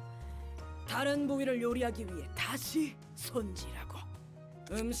기록하고 다른 부위를 요리하기 위해 다시 손질하고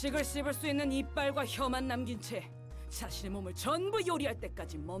음식을 씹을 수 있는 이빨과 혀만 남긴 채 자신의 몸을 전부 요리할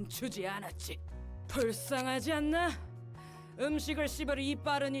때까지 멈추지 않았지. 불쌍하지 않나? 음식을 씹을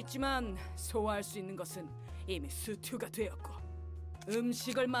이빨은 있지만 소화할 수 있는 것은 이미 스튜가 되었고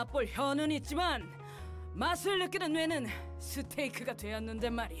음식을 맛볼 혀는 있지만 맛을 느끼는 뇌는 스테이크가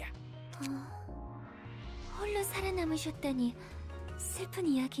되었는데 말이야. 홀로 살아남으셨다니 슬픈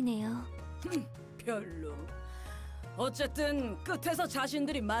이야기네요. 별로. 어쨌든 끝에서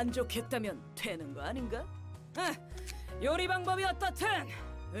자신들이 만족했다면 되는 거 아닌가? 요리 방법이 어떻든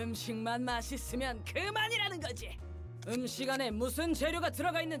음식만 맛있으면 그만이라는 거지. 음식 안에 무슨 재료가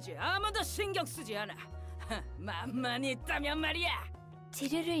들어가 있는지 아무도 신경 쓰지 않아. 맛만 있다면 말이야.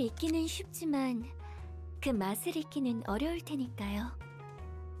 재료를 읽기는 쉽지만 그 맛을 읽기는 어려울 테니까요.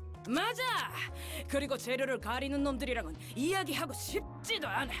 맞아. 그리고 재료를 가리는 놈들이랑은 이야기하고 싶지도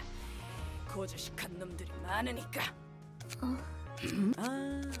않아. 고저식한 놈들이 많으니까.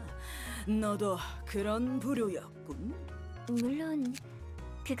 아, 너도 그런 부류였군. 물론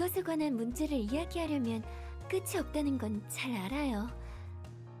그것에 관한 문제를 이야기하려면 끝이 없다는 건 잘 알아요.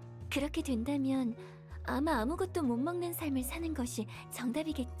 그렇게 된다면 아마 아무것도 못 먹는 삶을 사는 것이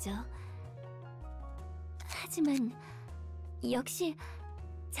정답이겠죠. 하지만 역시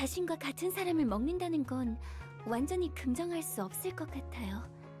자신과 같은 사람을 먹는다는 건 완전히 긍정할 수 없을 것 같아요.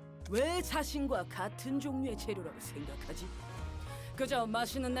 왜 자신과 같은 종류의 재료라고 생각하지? 그저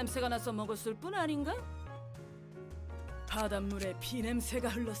맛있는 냄새가 나서 먹었을 뿐 아닌가? 바닷물에 피냄새가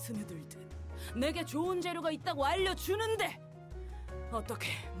흘러 스며들듯 내게 좋은 재료가 있다고 알려주는데 어떻게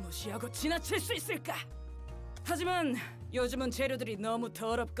무시하고 지나칠 수 있을까? 하지만 요즘은 재료들이 너무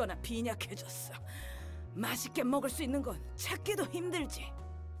더럽거나 빈약해졌어. 맛있게 먹을 수 있는 건 찾기도 힘들지.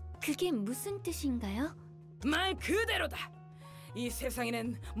 그게 무슨 뜻인가요? 말 그대로다. 이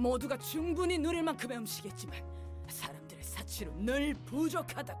세상에는 모두가 충분히 누릴 만큼의 음식이지만 사람들의 사치로 늘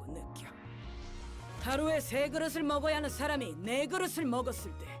부족하다고 느껴. 하루에 3그릇을 먹어야 하는 사람이 4그릇을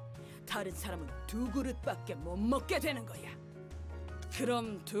먹었을 때 다른 사람은 2그릇밖에 못 먹게 되는 거야.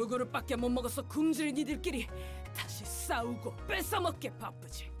 그럼 2그릇밖에 못 먹어서 굶주린 이들끼리 다시 싸우고 뺏어먹게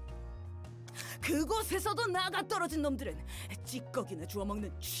바쁘지. 그곳에서도 나가 떨어진 놈들은 찌꺼기나 주워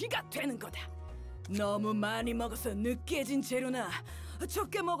먹는 쥐가 되는 거다. 너무 많이 먹어서 느끼해진 재료나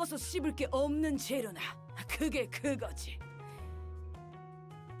적게 먹어서 씹을 게 없는 재료나 그게 그거지.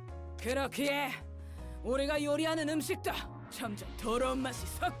 그렇기에 우리가 요리하는 음식도 점점 더러운 맛이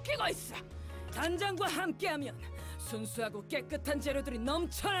섞이고 있어. 간장과 함께하면 순수하고 깨끗한 재료들이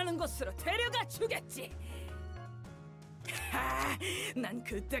넘쳐나는 곳으로 데려가 주겠지. 난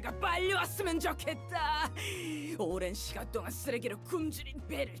그때가 빨리 왔으면 좋겠다. 오랜 시간 동안 쓰레기로 굶주린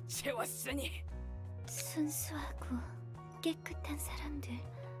배를 채웠으니. 순수하고 깨끗한 사람들.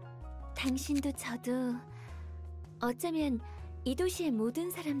 당신도 저도 어쩌면 이 도시의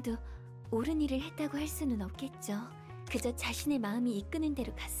모든 사람도 옳은 일을 했다고 할 수는 없겠죠. 그저 자신의 마음이 이끄는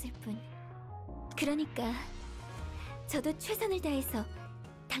대로 갔을 뿐. 그러니까 저도 최선을 다해서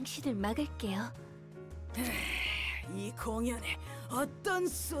당신을 막을게요. 이 공연에 어떤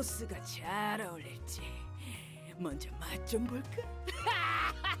소스가 잘 어울릴지 먼저 맛 좀 볼까?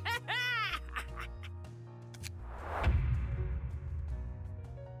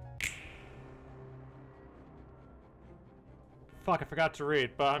 Fuck, I forgot to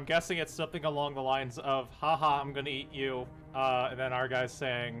read, but I'm guessing it's something along the lines of, haha, I'm gonna eat you, and then our guy's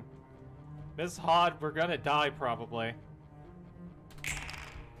saying, Ms. Hod, we're gonna die, probably.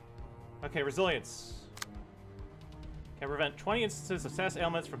 Okay, resilience. Can prevent 20 instances of status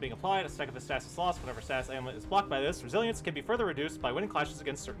ailments from being applied. A second of the status is lost whenever status ailment is blocked by this. Resilience can be further reduced by winning clashes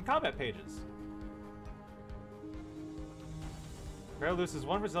against certain combat pages. Rare loses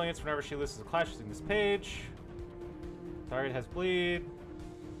 1 resilience whenever she loses a clash using this page. Target has bleed.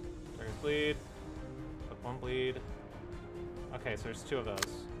 Target has bleed. Took 1 bleed. Okay, so there's 2 of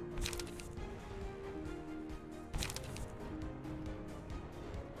those.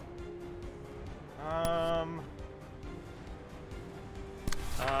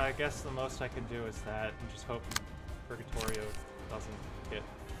 I guess the most I can do is that, and just hope Purgatorio doesn't get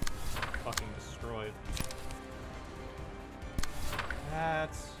fucking destroyed. That.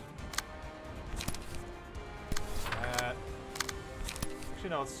 Actually,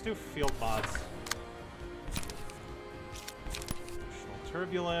 no, let's do field mods. Emotional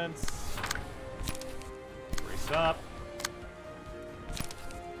turbulence. Brace up.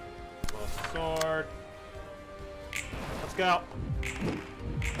 Blow the sword. Let's go.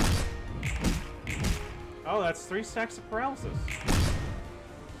 Oh, that's 3 stacks of paralysis.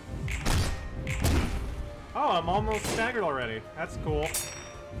 Oh, I'm almost staggered already. That's cool.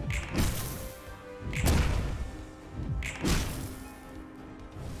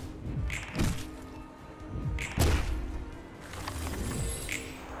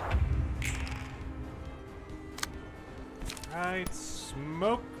 Right,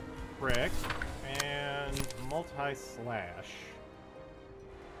 smoke brick and multi-slash.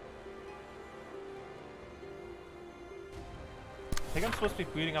 I think I'm supposed to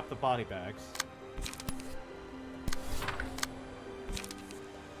be beating up the body bags.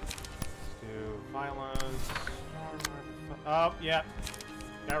 Let's do violence. Oh, yeah.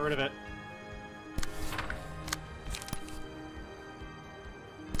 Got rid of it.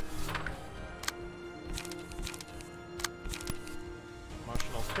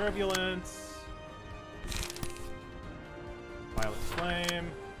 Emotional turbulence. Violet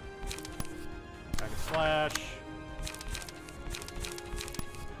flame. Dragon slash.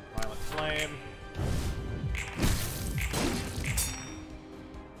 Violet flame.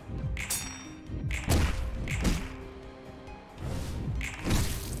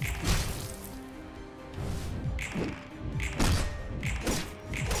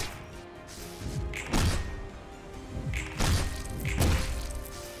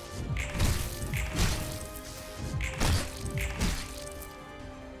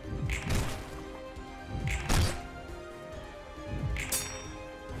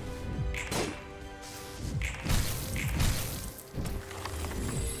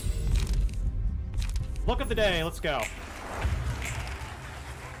 Book of the day, let's go.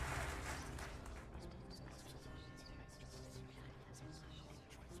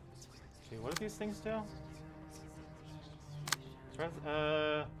 See, what do these things do?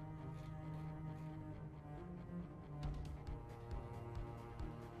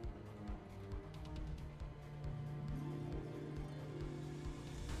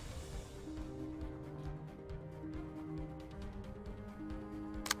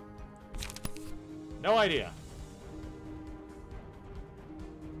 No idea.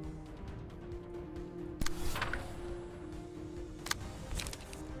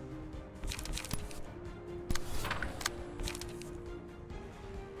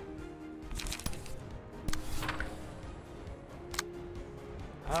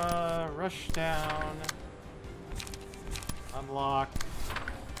 Rush down. Unlock.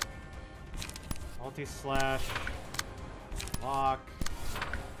 Multi-slash. Lock.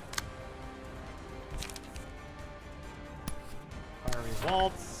 Fiery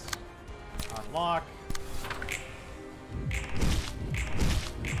Waltz. Unlock.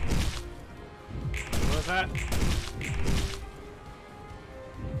 What was that?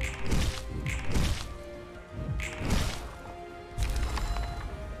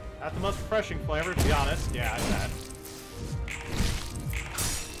 Not the most refreshing flavor, to be honest. Yeah, I bet.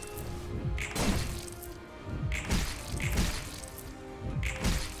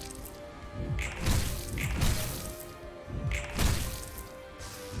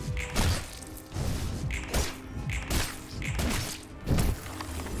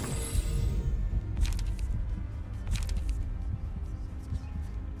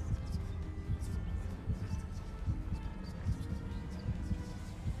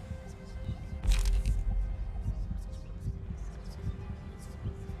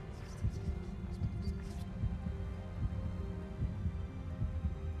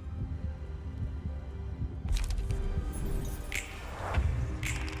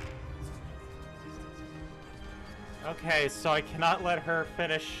 Okay, so I cannot let her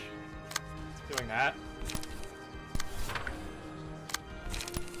finish doing that.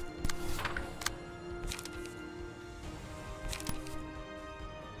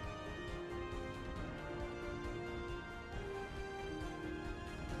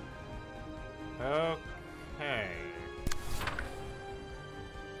 Okay.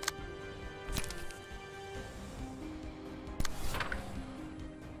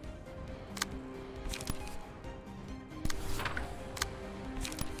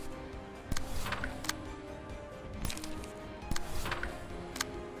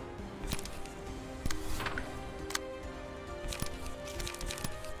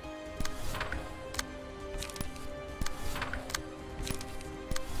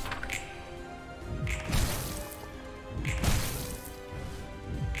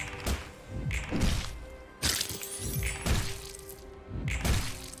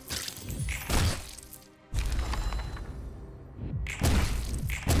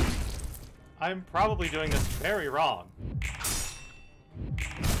 I'm probably doing this very wrong.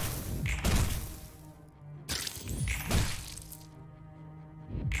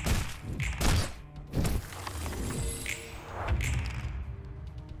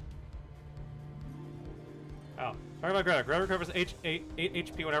 Oh, talking about Greta. Greta recovers 8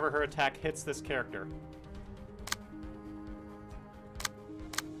 HP whenever her attack hits this character.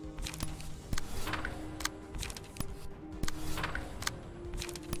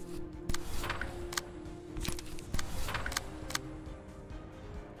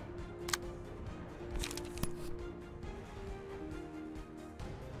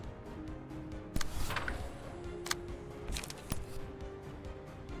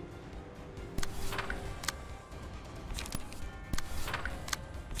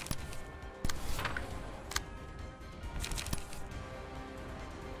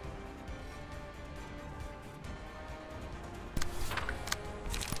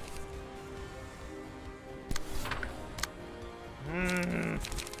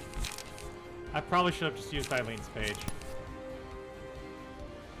 I probably should have just used Eileen's page.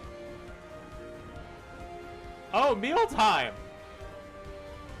 Oh, mealtime!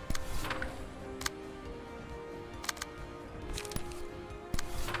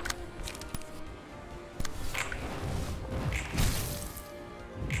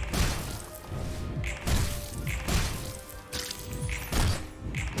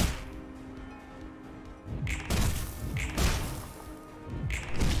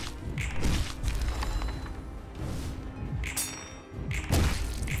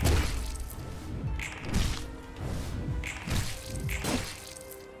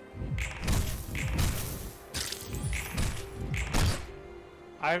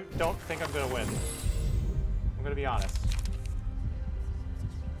 I don't think I'm gonna win. I'm gonna be honest.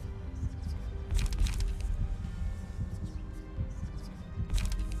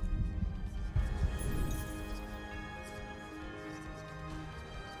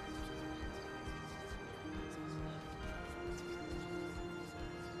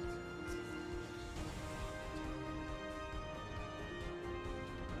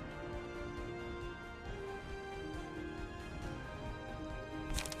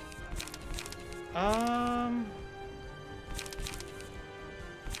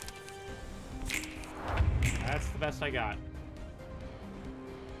 That's the best I got.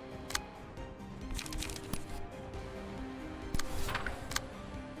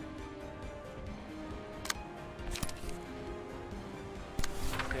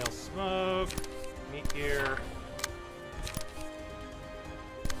 Tail smoke, meat gear,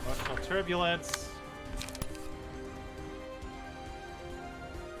 emotional turbulence.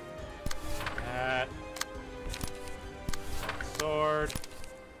 That. Sword.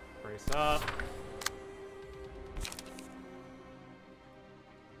 Brace up.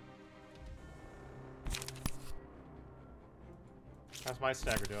 How's my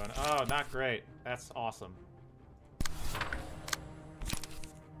stagger doing? Oh, not great. That's awesome.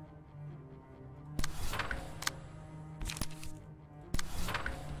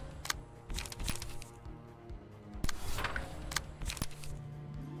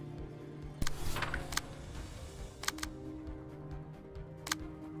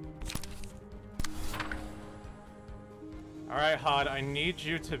 Alright, Hod, I need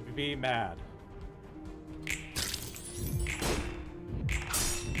you to be mad.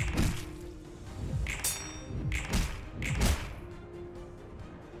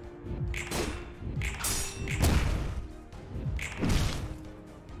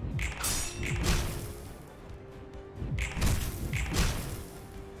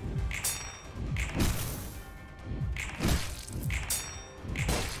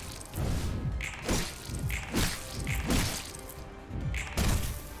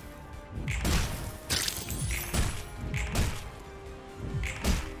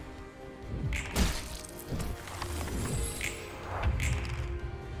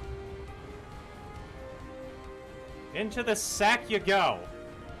 Into the sack you go.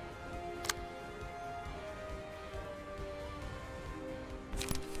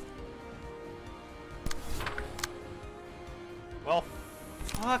 Well,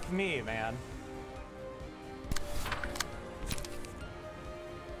 fuck me, man.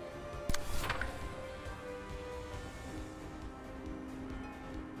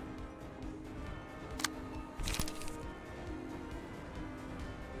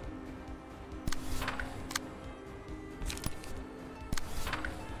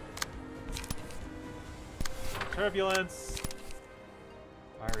 Turbulence.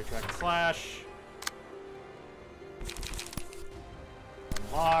 Fiery Dragon Slash.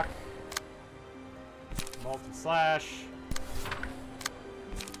 Unlock. Molten Slash.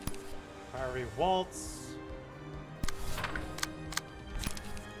 Fiery Waltz.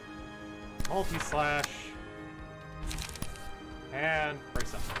 Multi-Slash. And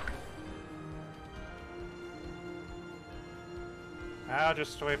brace up. I'll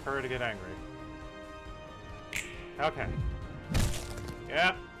just wait for her to get angry. Okay.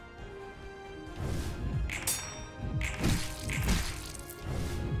 Yep.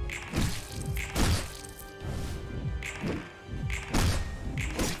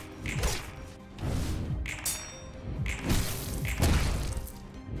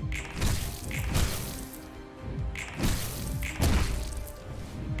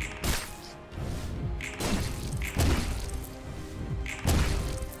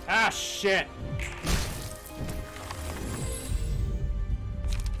 Ah, shit.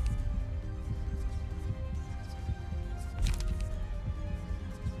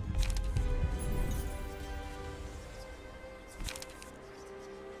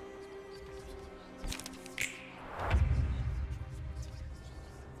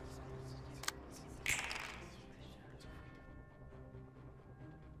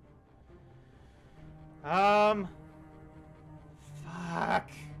 Fuck.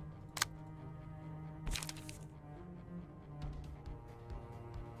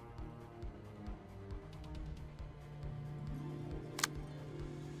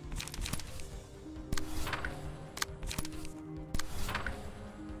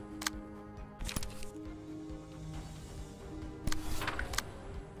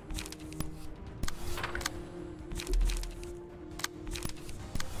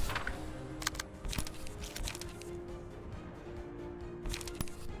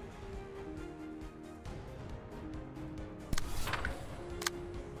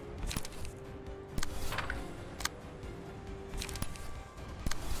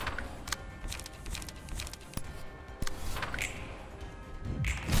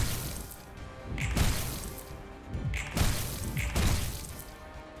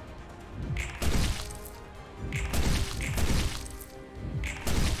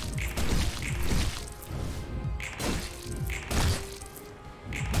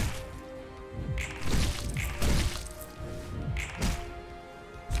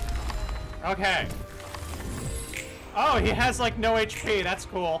 Okay. Oh, he has like no HP. That's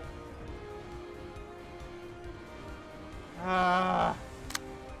cool.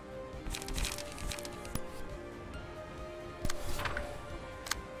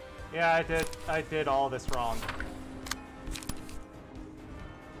 Yeah, I did all this wrong.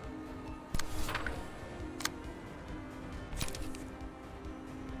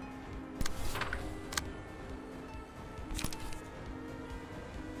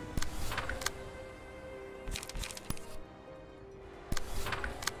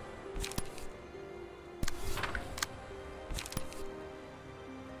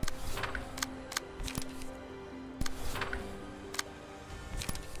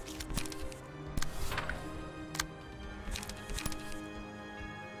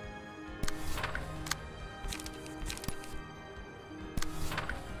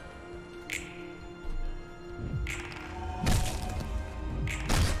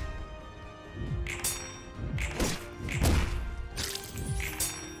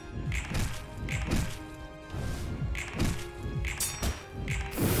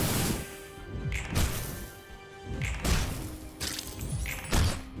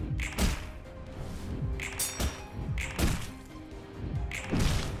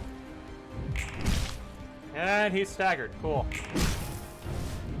 And he's staggered. Cool.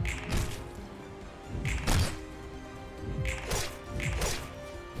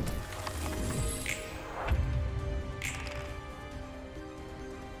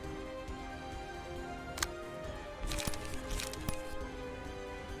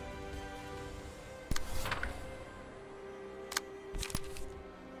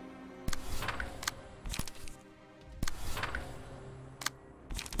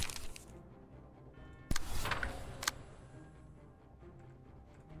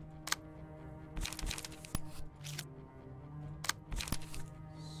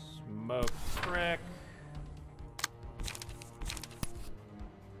 Smoke brick.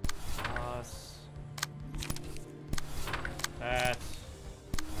 Plus that.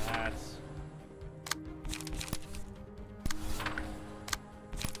 That.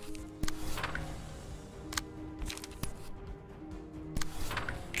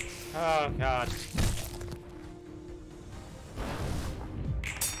 Oh god.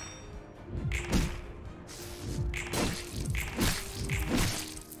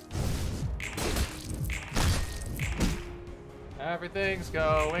 Everything's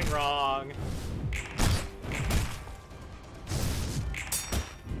going wrong.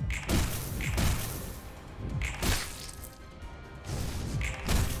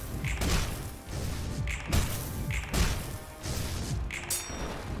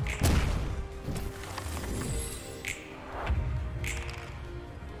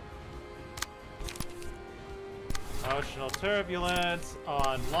 Emotional turbulence,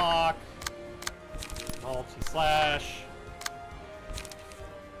 unlock, multi-slash.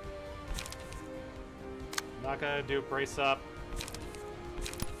 Not gonna do brace up.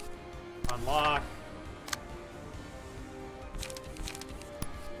 Unlock.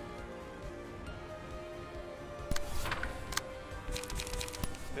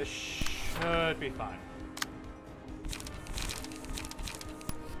 This should be fine.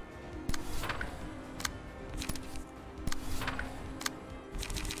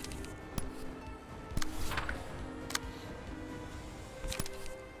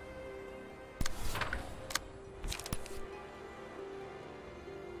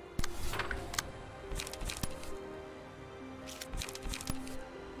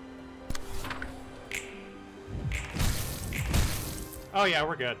 Oh yeah,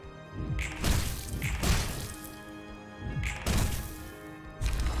 we're good.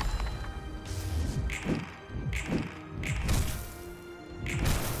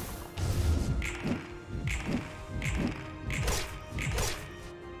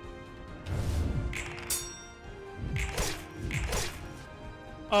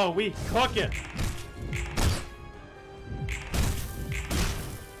 Oh, we cook it.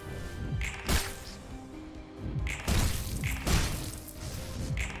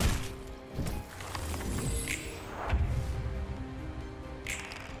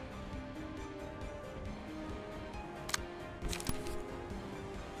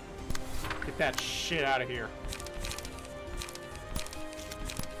 Get that shit out of here.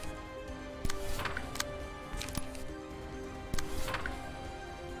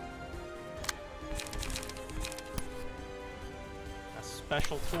 A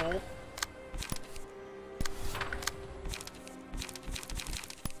special tool.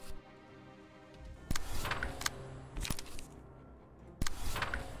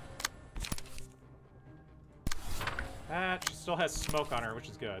 That she still has smoke on her, which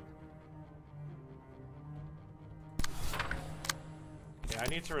is good. I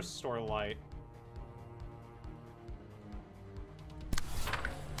need to restore light.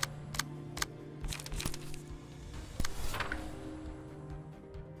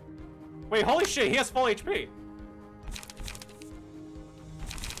 Wait, holy shit, he has full HP!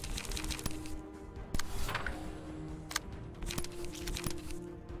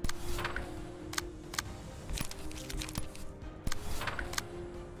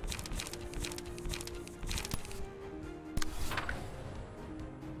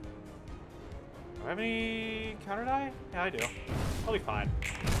 Do I have any counter die? Yeah, I do. I'll be fine.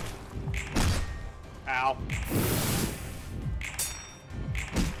 Ow.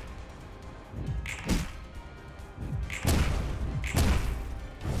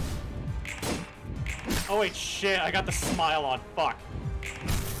 Oh wait, shit, I got the smile on. Fuck.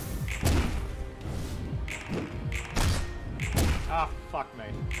 Ah, fuck me.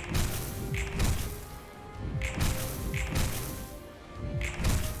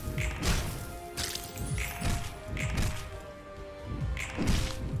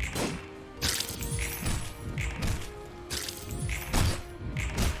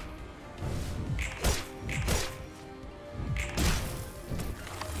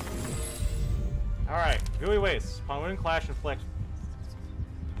 Alright, gooey waste. Upon winning clash, inflict.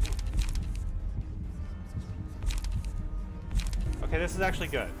 Okay, this is actually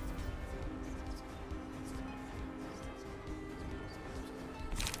good.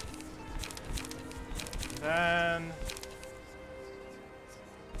 Then...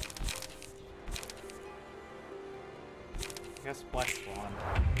 I guess Black Swan.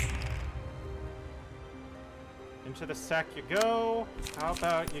 Into the sack you go. How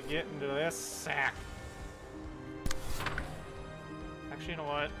about you get into this sack? Actually, you know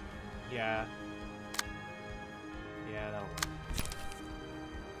what? Yeah. Yeah, that'll work.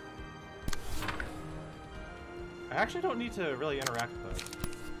 I actually don't need to really interact with those.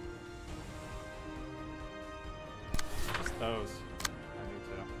 Just those. I need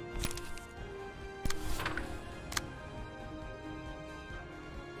to.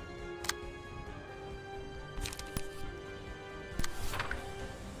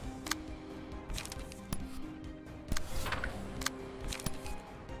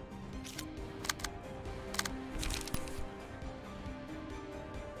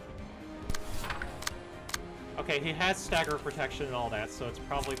 Okay, he has stagger protection and all that, so it's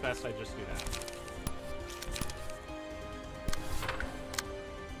probably best I just do that.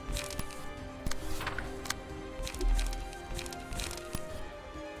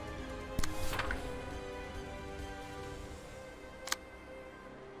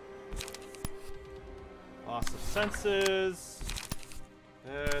 Loss of senses.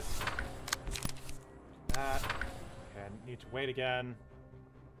 This. That. Okay, I need to wait again.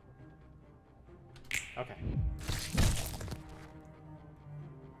 Okay.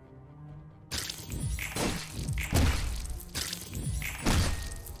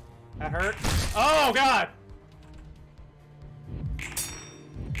 That hurt. Oh, God!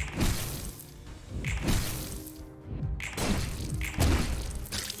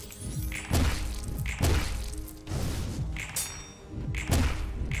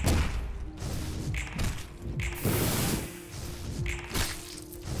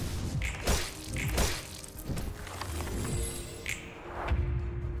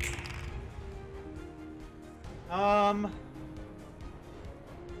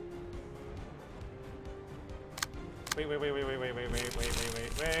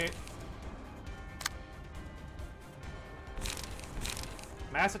 Wait.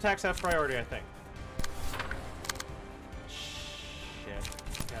 Mass attacks have priority, I think. Shit.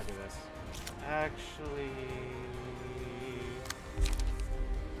 Gotta do this. Actually...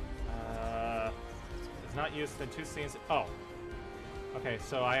 it's not used in 2 scenes. Oh. Okay,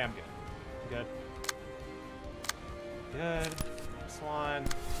 so I am good. Good. Next one.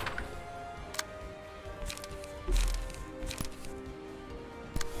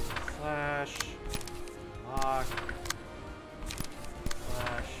 Slash. Lock.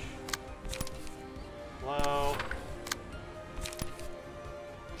 Slash. Blow.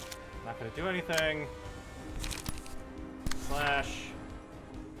 Not gonna do anything. Slash.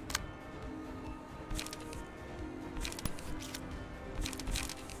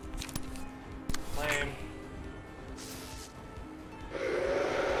 Flame.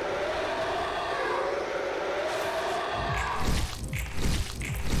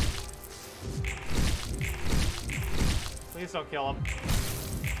 Please don't kill him.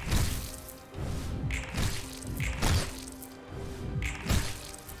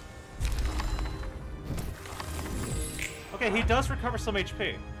 Okay, he does recover some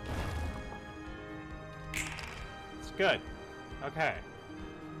HP. It's good. Okay.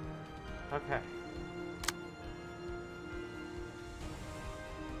 Okay.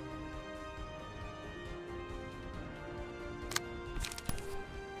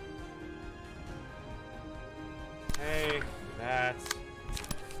 Okay, that.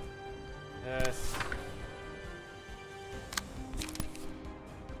 This.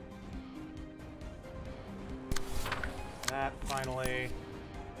 That, finally.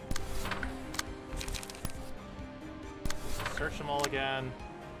 Search them all again.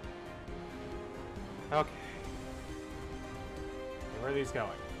 Okay. Where are these going?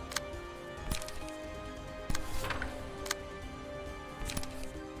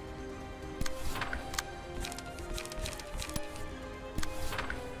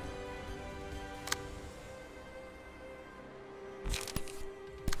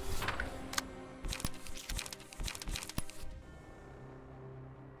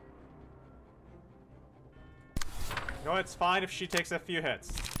 No, it's fine if she takes a few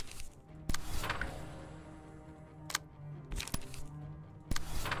hits.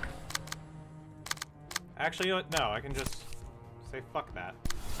 Actually, you know what? No, I can just say fuck that.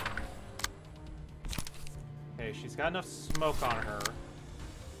 Okay, she's got enough smoke on her.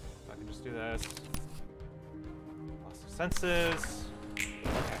 So I can just do this. Loss of senses.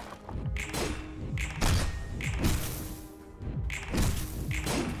 Okay.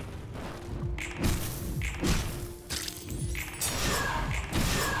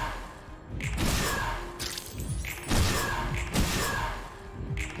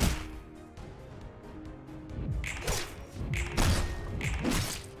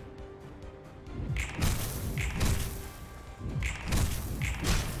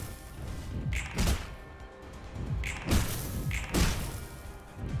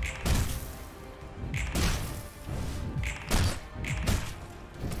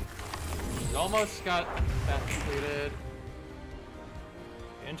 Almost got that completed.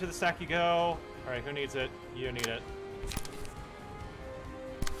 Into the sack you go. Alright, who needs it? You need it.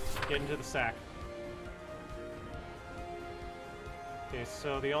 Get into the sack. Okay,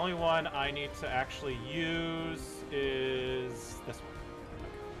 so the only one I need to actually use is this one.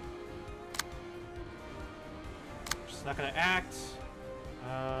 Just not gonna act.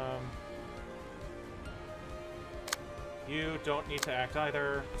 You don't need to act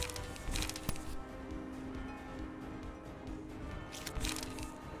either.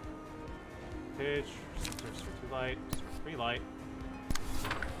 Page, search for 2 light, search for 3 light.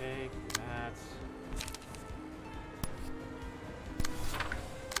 Okay, that.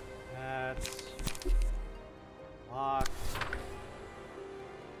 That. Lock.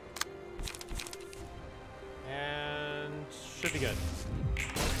 And should be good.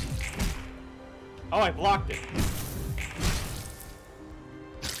 Oh, I blocked it.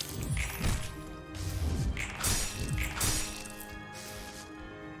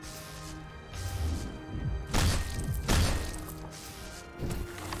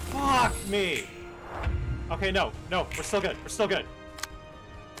 Fuck me. Okay, no, we're still good. We're still good.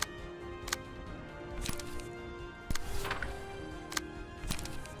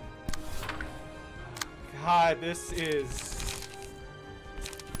 God, this is...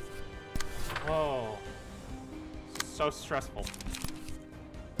 Oh. This is so stressful.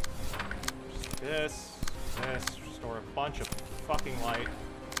 Just this, restore a bunch of fucking light.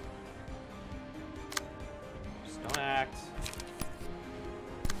 Just don't act.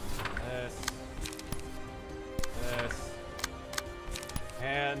 This,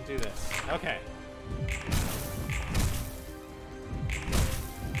 and do this. Okay.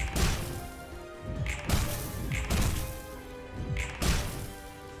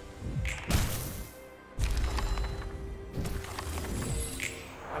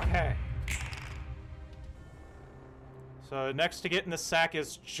 Okay. So next to get in the sack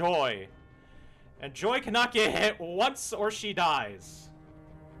is Joy. And Joy cannot get hit once or she dies.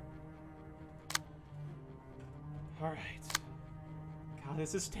 Alright. God,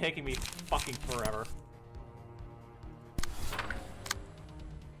 this is taking me fucking forever.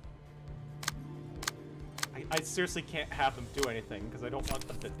 I seriously can't have them do anything, because I don't want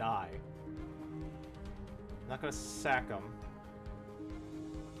them to die. I'm not gonna sack them.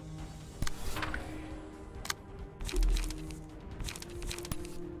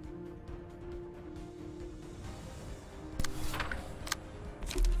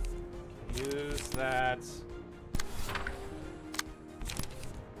 Use that.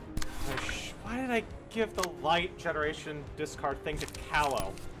 Why did I give the light generation discard thing to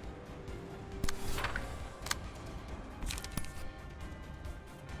Callow?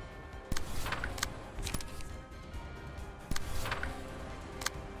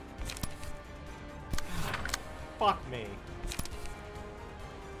 Fuck me.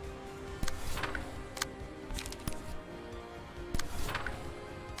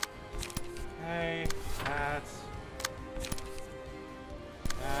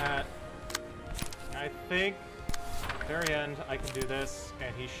 and I can do this,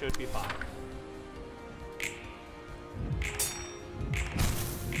 and he should be fine.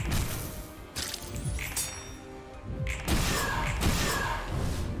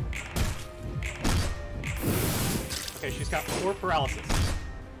 Okay, she's got 4 paralysis.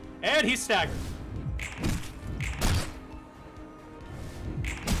 And he's staggered.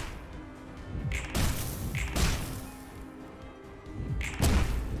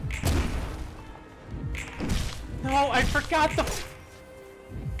 No, I forgot the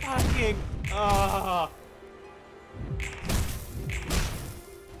fucking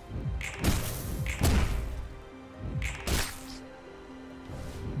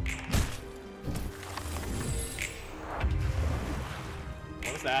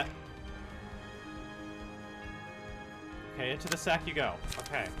What was that? Okay, into the sack you go.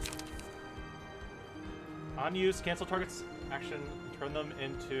 Okay. Unused, cancel target's action, turn them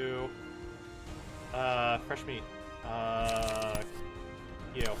into fresh meat.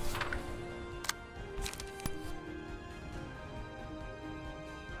 You.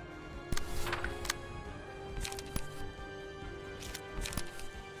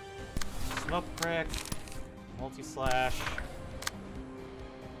 Smoke prick. Multi-slash.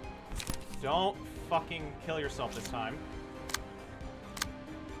 Don't fucking kill yourself this time.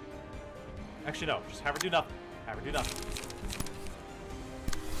 Actually, no. Just have her do nothing. Have her do nothing.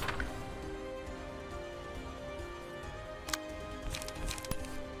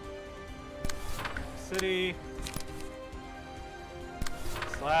 City.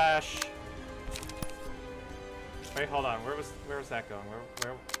 Slash. Wait, hold on. Where was that going?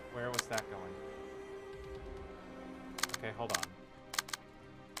 Where was that going? Okay, hold on.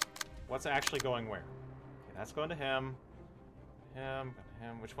 What's actually going where? Okay, that's going to him. Him.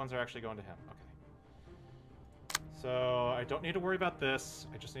 Which ones are actually going to him? Okay. So I don't need to worry about this.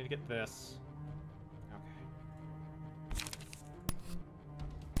 I just need to get this.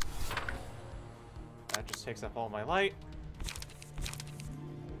 That just takes up all my light.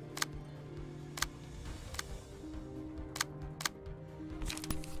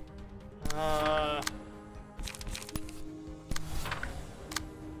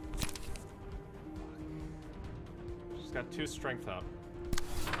 She's got 2 strength up.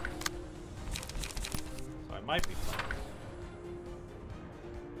 So I might be fine.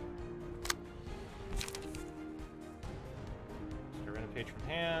 Store in a page from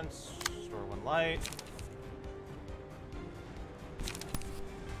hand. Store 1 light.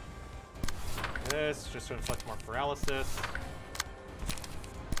 This just to inflict more paralysis.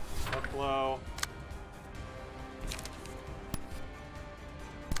 Hook blow.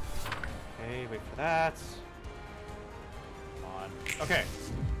 Okay, wait for that. Come on. Okay.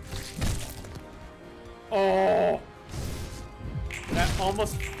 Oh! That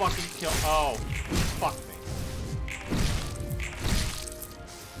almost fucking killed. Oh, fuck me.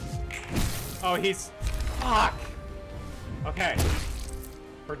 Oh, he's. Fuck! Okay.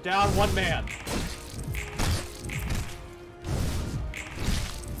 We're down 1 man.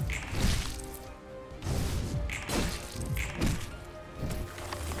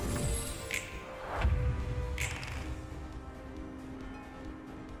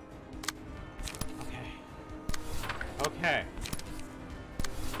 Okay.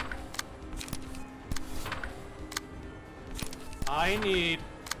 I need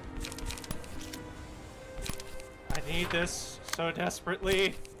this so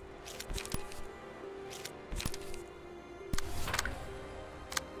desperately.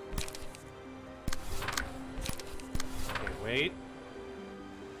 Okay, wait.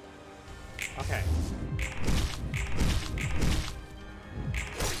 Okay.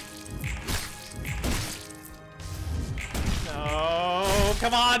 No,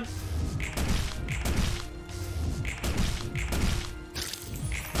 come on.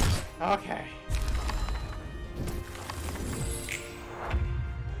 Okay.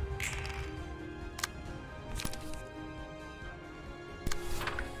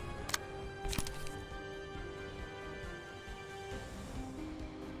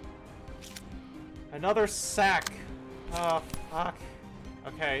 Another sack. Oh, fuck.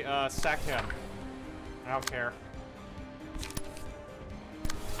 Okay, sack him. I don't care.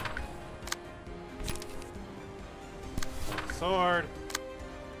 Sword.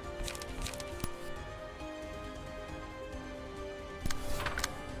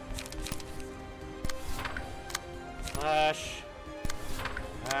 Slash.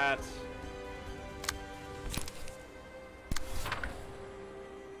 That.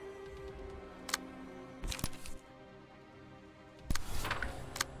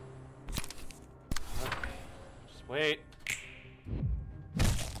 Okay. Just wait.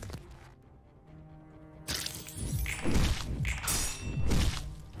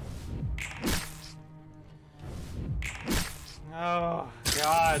 Oh,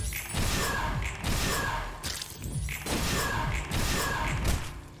 God.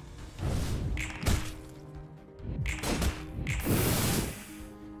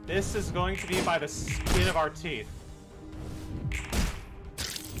 This is going to be by the skin of our teeth.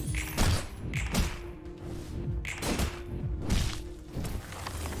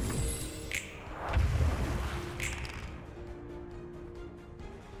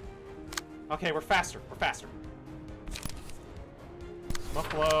 Okay, we're faster. We're faster.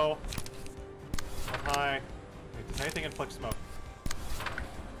 Smoke low. Smoke high. Wait, does anything inflict smoke?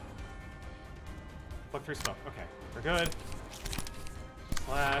 Inflict through smoke. Okay, we're good.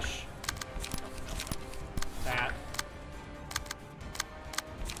 Slash. That.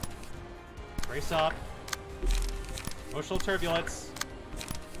 Brace up. Emotional turbulence.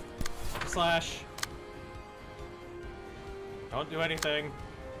 Slash. Don't do anything.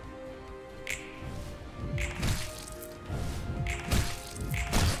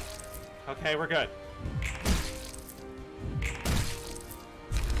 Okay, we're good.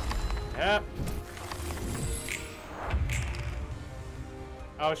 Yep.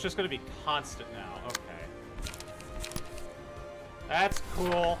 Oh, it's just gonna be constant now. Okay. That's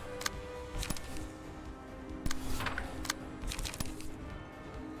cool.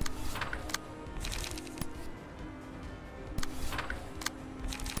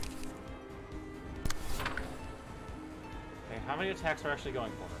 Okay, how many attacks are actually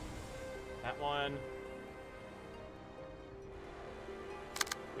going for her? That one.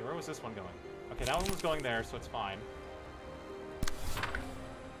 Okay, where was this one going? Okay, that one was going there, so it's fine.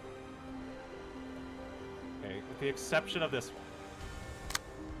 Okay, with the exception of this one.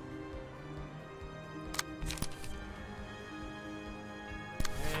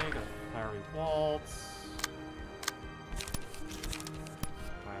 Okay, got Fiery Waltz.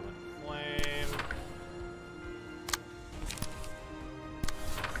 Violent Flame.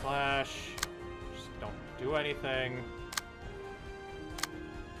 Slash. Just don't do anything.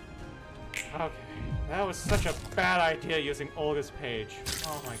 Okay, that was such a bad idea using Olga's page.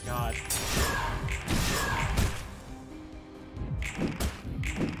 Oh my god.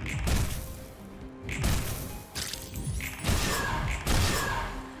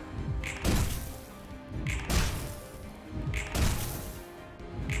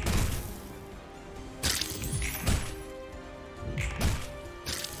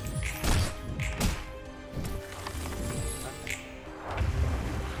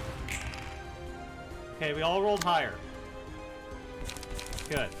 Okay, we all rolled higher.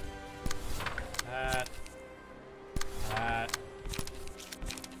 Good. That.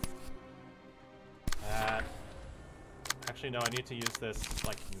 Actually, no, I need to use this,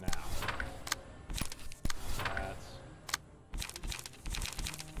 like, now. That.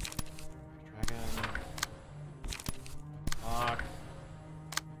 Dragon. Fuck.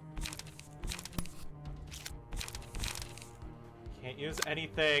 Can't use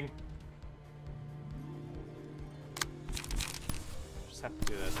anything. Have to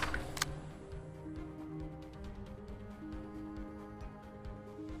do this.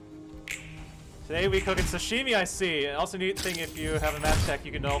 Today we cooking sashimi, I see. Also neat thing, if you have a match tech,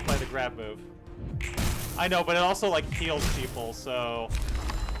 you can nullify the grab move. I know, but it also like heals people, so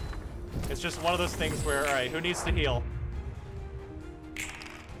it's just one of those things where, alright, who needs to heal?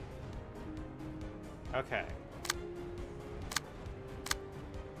 Okay.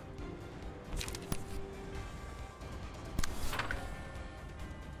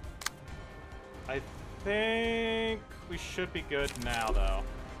 I think we should be good now, though.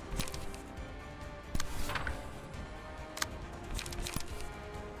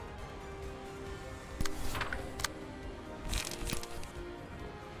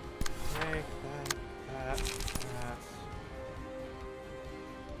 Okay, that.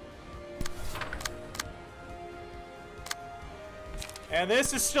 And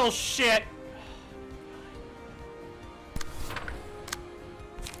this is still shit!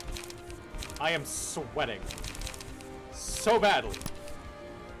 I am sweating so badly. Do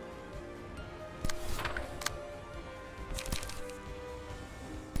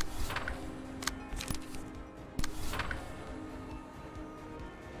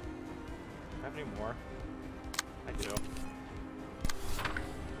I have any more? I do.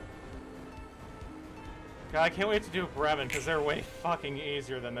 God, I can't wait to do Bremen because they're way fucking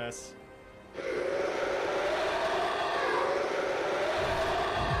easier than this.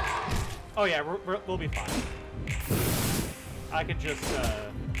 Oh yeah, we'll be fine. I could just,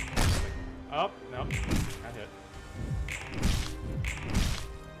 oh, no. Got hit.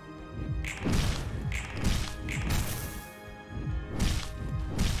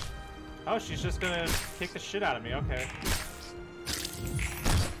 Oh, she's just gonna kick the shit out of me, okay.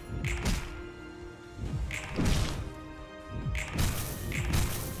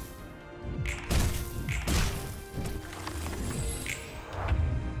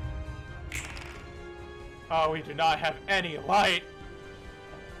 Oh, we do not have any light.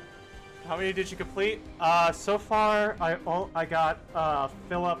 How many did you complete? So far, I got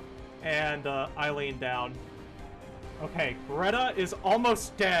Philip and Eileen down. Okay, Greta is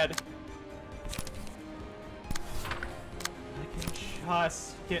almost dead. I can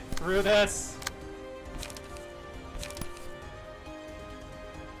just get through this.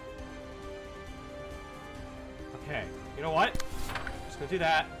 Okay, you know what? I'm just gonna do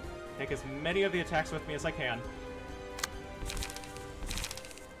that. Take as many of the attacks with me as I can.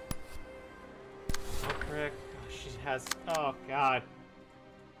 Oh, frick. Oh, she has... Oh, God.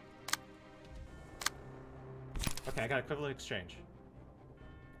 Okay, I got equivalent exchange.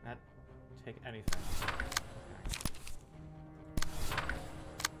 Not take anything.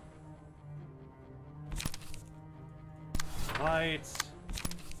 Okay. Lights.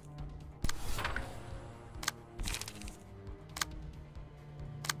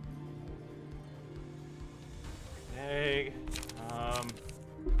 Egg.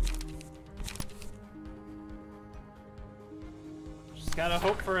 Just gotta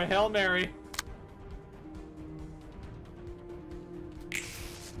hope for a Hail Mary.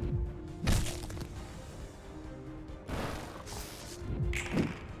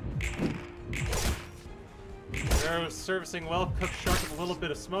 We're servicing well-cooked shark with a little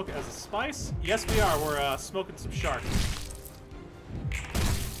bit of smoke as a spice. Yes, we are. We're smoking some shark.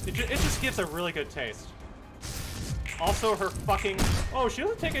 It just gives a really good taste. Also, her fucking... Oh, she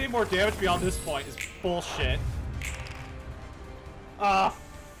doesn't take any more damage beyond this point is bullshit.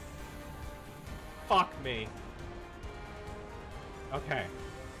 Fuck me. Okay.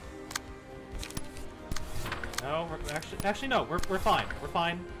 No, we're actually no, we're fine. We're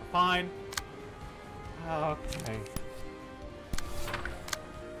fine. We're fine. Okay.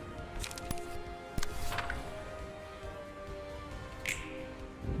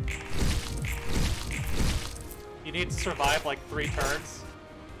 You need to survive like 3 turns.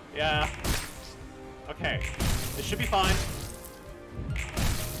 Yeah. Okay. This should be fine.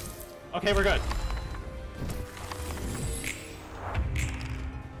 Okay, we're good.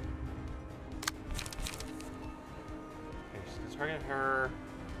 Okay, just target her.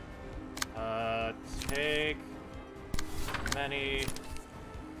 Take as many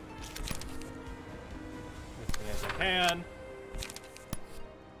with me as I can.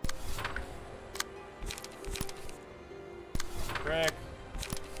 Frick.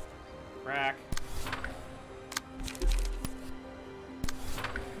 Crack.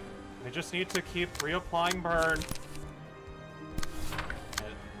 I just need to keep reapplying burn.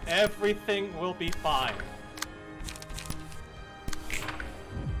 And everything will be fine.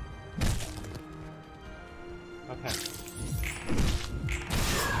 Okay.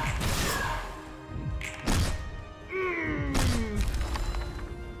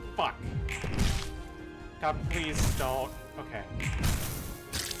 Fuck. God, please don't. Okay.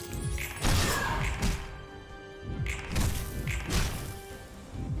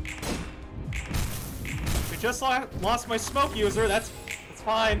 We just lost my smoke user. That's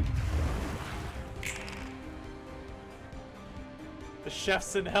fine. The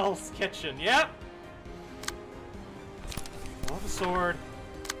chef's in Hell's Kitchen. Yep. Love a sword.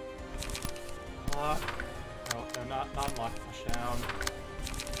 Lock. No, not unlock. Push down.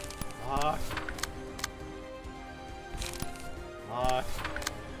 Lock. Lock.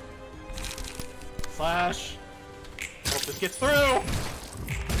 Slash. Hope this gets through.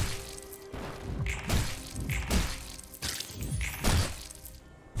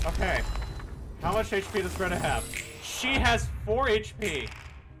 Okay. How much HP does Greta have? She has 4 HP.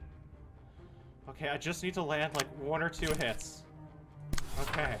 Okay, I just need to land like 1 or 2 hits.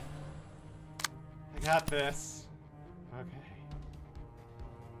 Okay. I got this.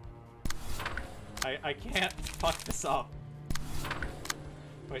 Okay. I can't fuck this up.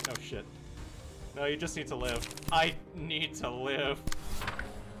 Wait, no shit. No, you just need to live. I need to live.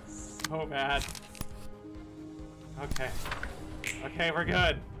 So bad. Okay. Okay, we're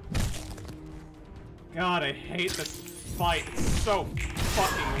good. God, I hate this fight. It's so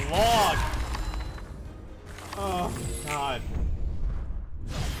fucking long. Oh, God.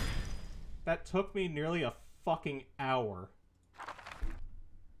 That took me nearly a fucking hour.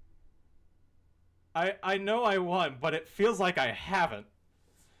 I know I won, but it feels like I haven't.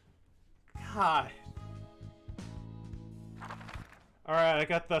 God. Alright, I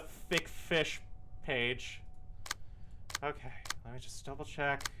got the thick fish page. Okay, let me just double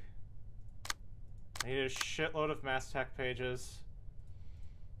check. I need a shitload of mass tech pages.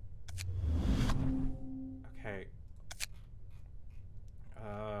 Okay.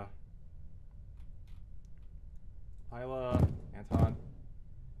 Lila, Anton.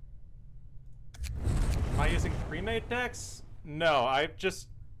 using pre-made decks? No, I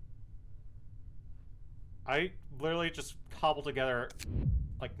literally just cobbled together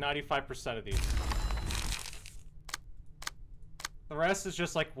like 95% of these. The rest is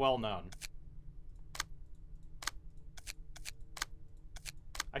just like well known.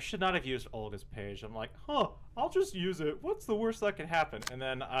 I should not have used Olga's page. I'm like, huh, I'll just use it. What's the worst that can happen? And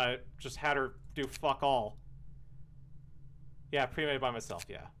then I just had her do fuck all. Yeah, pre-made by myself,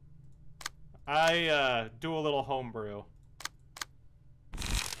 yeah. I do a little homebrew.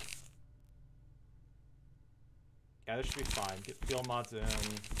 Yeah, this should be fine. Get field mods in.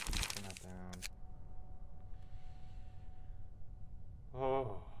 Turn that down.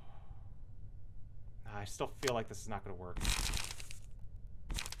 Oh. I still feel like this is not going to work.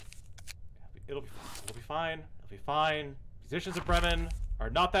 It'll be fine. It'll be fine. It'll be fine. Musicians of Bremen are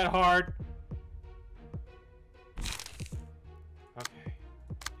not that hard. Okay.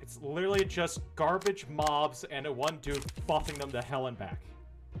 It's literally just garbage mobs and a one dude buffing them to hell and back.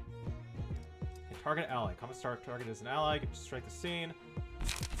 Okay, target ally. Common star target is an ally. Get to strike the scene.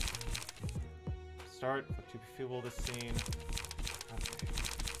 Start. To fuel the scene. Okay.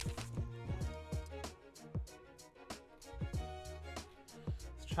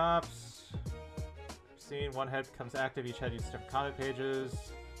 Chops. Scene, one head becomes active, each head uses different comment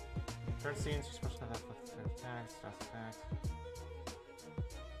pages. Turn scenes, you're supposed to have attacks, fast attacks.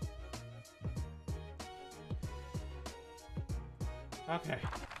 Okay.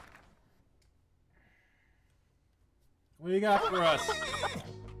 What do you got for us?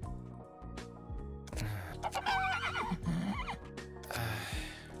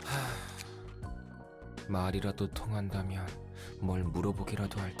 말이라도 통한다면 뭘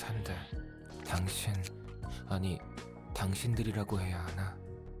물어보기라도 할 텐데. 당신, 아니 당신들이라고 해야 하나?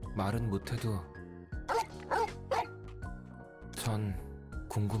 말은 못해도 전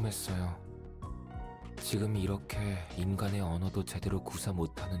궁금했어요. 지금 이렇게 인간의 언어도 제대로 구사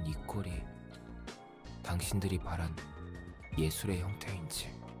못하는 이 꼴이 당신들이 바란 예술의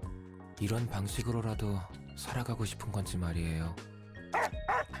형태인지, 이런 방식으로라도 살아가고 싶은 건지 말이에요.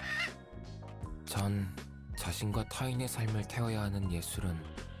 전 자신과 타인의 삶을 태워야 하는 예술은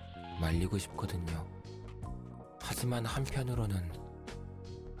말리고 싶거든요. 하지만 한편으로는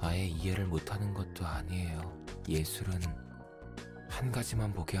아예 이해를 못하는 것도 아니에요. 예술은 한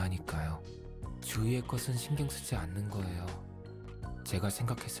가지만 보게 하니까요. 주위의 것은 신경 쓰지 않는 거예요. 제가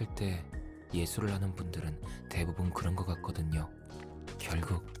생각했을 때 예술을 하는 분들은 대부분 그런 것 같거든요.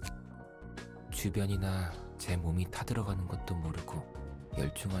 결국 주변이나 제 몸이 타들어가는 것도 모르고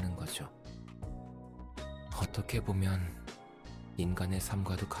열중하는 거죠. 어떻게 보면 인간의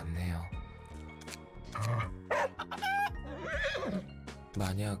삶과도 같네요.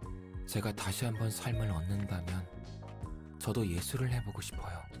 만약 제가 다시 한번 삶을 얻는다면 저도 예술을 해보고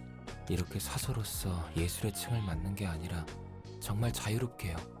싶어요. 이렇게 사서로서 예술의 층을 맡는 게 아니라 정말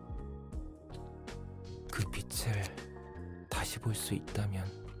자유롭게요. 그 빛을 다시 볼 수 있다면.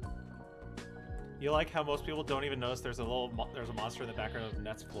 You like how most people don't even notice there's a monster in the background of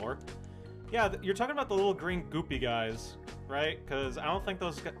Net's floor? Yeah, you're talking about the little green goopy guys, right? Because I don't think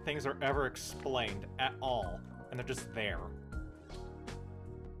those things are ever explained at all, and they're just there.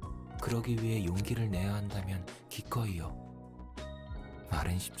 그러기 위해 용기를 내야 한다면 기꺼이요.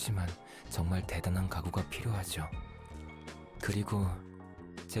 말은 쉽지만 정말 대단한 각오가 필요하죠. 그리고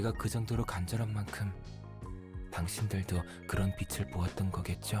제가 그 정도로 간절한 만큼 당신들도 그런 빛을 보았던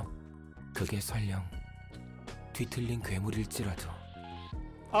거겠죠? 그게 설령 뒤틀린 괴물일지라도.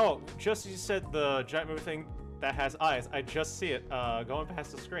 Oh, just you said the giant movie thing that has eyes. I just see it going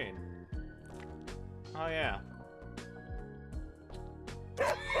past the screen. Oh yeah.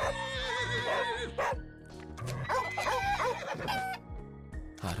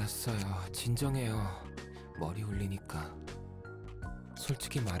 알았어요. 진정해요. 머리 울리니까.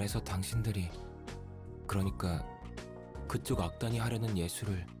 솔직히 말해서 당신들이, 그러니까 그쪽 악단이 하려는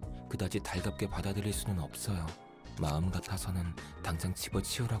예술을 그다지 달갑게 받아들일 수는 없어요. 마음 같아서는 당장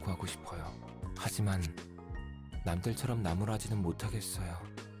집어치우라고 하고 싶어요. 하지만 남들처럼 나무라지는 못하겠어요.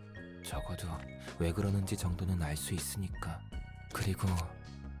 적어도 왜 그러는지 정도는 알 수 있으니까. 그리고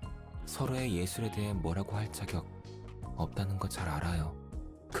서로의 예술에 대해 뭐라고 할 자격 없다는 거 잘 알아요.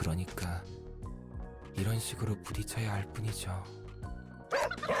 그러니까 이런 식으로 부딪혀야 할 뿐이죠.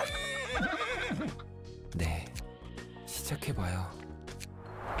 네, 시작해봐요.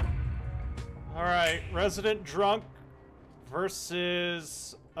 Alright, resident drunk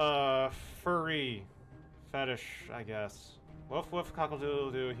versus furry fetish, I guess. Woof woof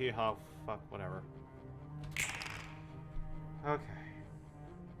cockle-doodle-doo, hee-haw, fuck, whatever. Okay.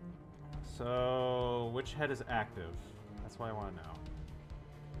 So, which head is active? That's what I want to know.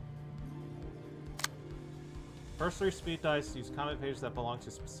 First 3 speed dice use combat pages that belong to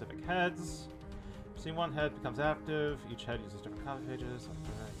specific heads. See one head becomes active. Each head uses different combat pages.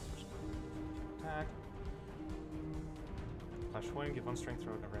 Attack. Flash wing. Give 1 strength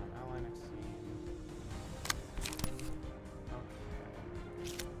throw to a random ally next scene.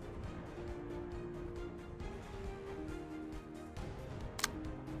 Okay.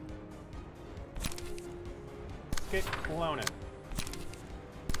 Let's get cloning.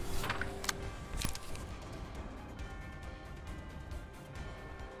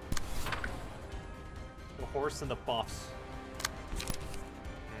 The horse and the buffs.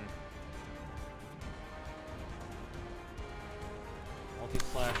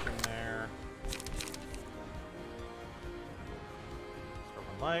 Multi-slash in there. Storm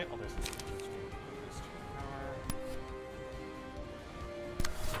light. I'll do some power.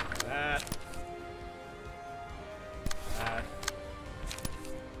 That. That.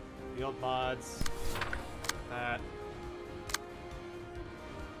 Field mods. That.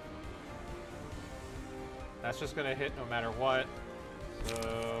 That's just gonna hit no matter what.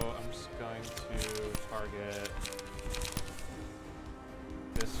 So I'm just going to target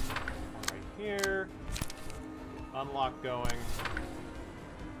this one right here. Unlock going.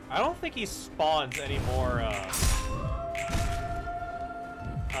 I don't think he spawns any more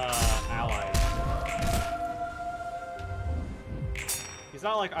allies. He's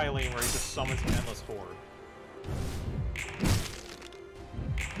not like Eileen where he just summons an endless horde.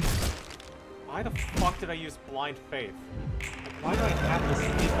 Why the fuck did I use Blind Faith? Why do I have this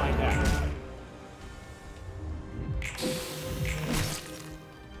in my deck?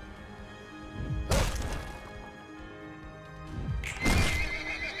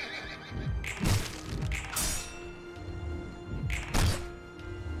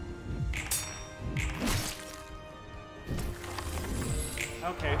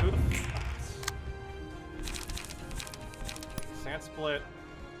 Okay, who the fuck? Sand split.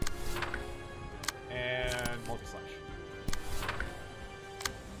 And multi-slash.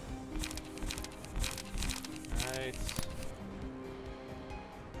 Right.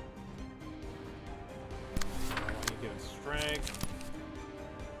 I want you given strength.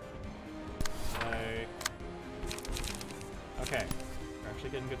 Play. Okay. We're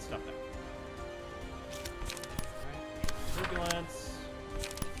actually getting good stuff now. Alright. Turbulence.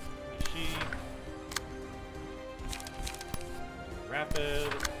 She. Rapid.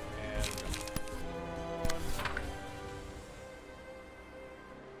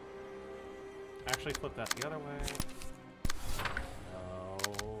 Actually flip that the other way. No,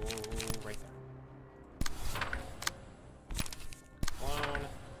 right there. Clone.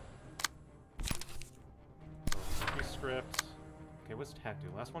 Rescript. Okay, what's attack do?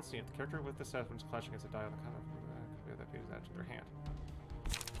 Last one seen. The character with this weapon is clashing against a die on the cover. That pages that to their hand.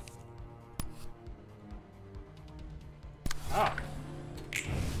 Ah.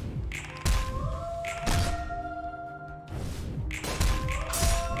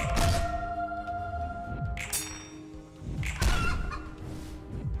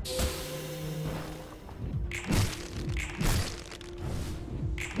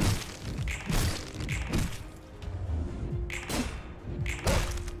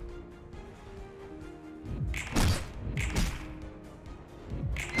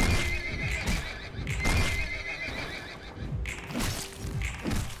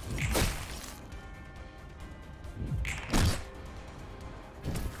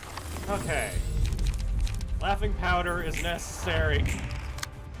 Okay. Laughing powder is necessary.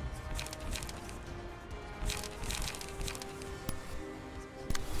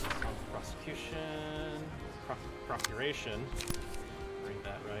 Prosecution. Procuration. Read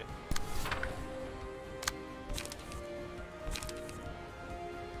that right.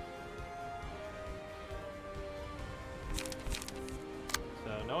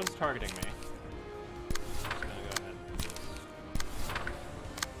 So no one's targeting me.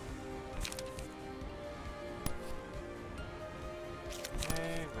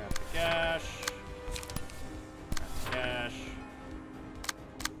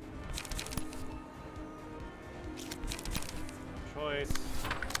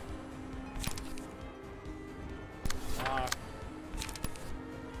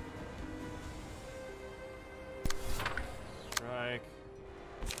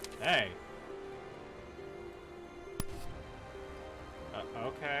 Hey.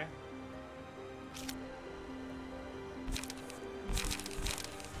 Okay.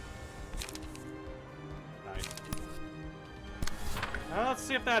 Nice. Let's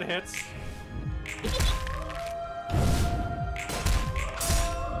see if that hits.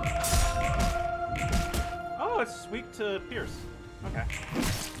 Oh, it's weak to Pierce. Okay.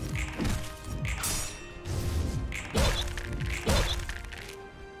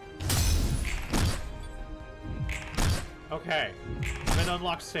 Okay. I'm in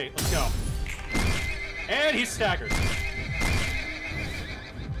unlocked state. Let's go. And he's staggered.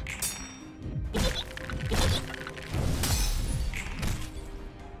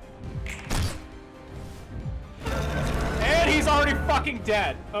 And he's already fucking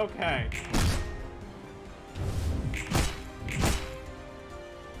dead. Okay.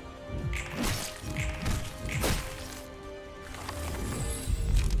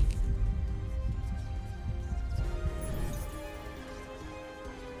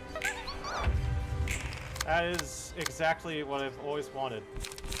 That is exactly what I've always wanted.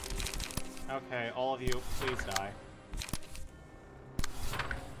 Okay, all of you, please die.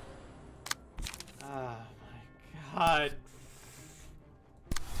 Oh my god.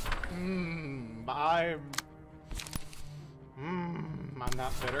 I'm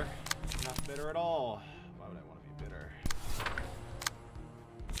not bitter. I'm not bitter at all. Why would I want to be bitter?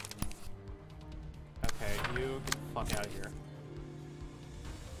 Okay, you get the fuck out of here.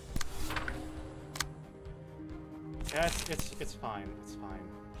 Yeah, it's fine. It's fine.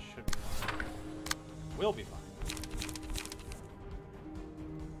 Should be fine. Will be fine.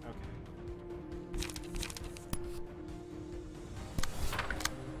 Okay.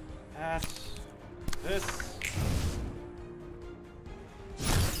 That's this.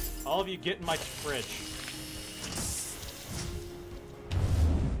 All of you get in my fridge.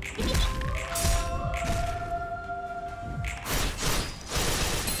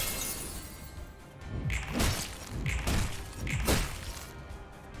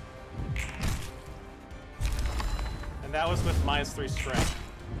 And that was with -3 strength.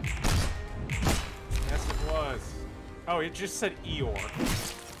 Yes, it was. Oh, it just said Eeyore.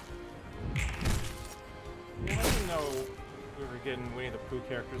 Yeah, I didn't know we were getting Winnie the Pooh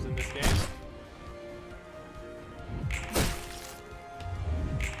characters in this game.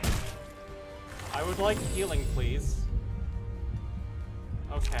 I would like healing, please.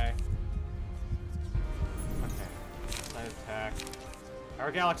 Okay. Okay. Side attack.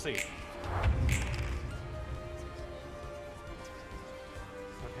 Our galaxy.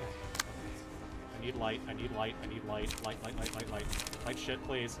 I need light, I need light, I need light. Light, light, light, light, light. Light shit,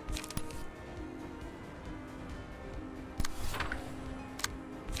 please.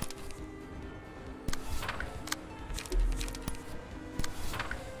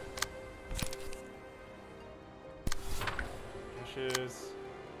 Ashes.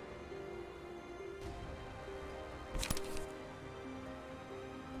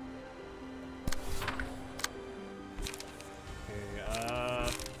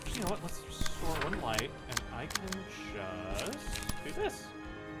 Okay, you know what, let's restore one light, and I can just do this.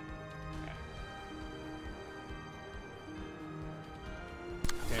 Okay.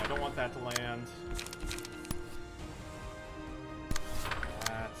 Okay, I don't want that to land.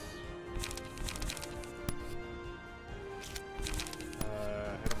 That.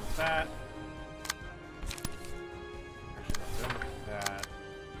 Hit him with that. Actually, no, hit him with that.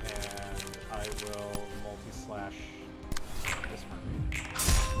 And I will multi-slash this mermaid.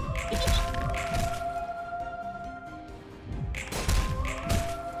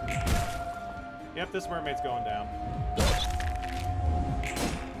 Yep, this mermaid's going down.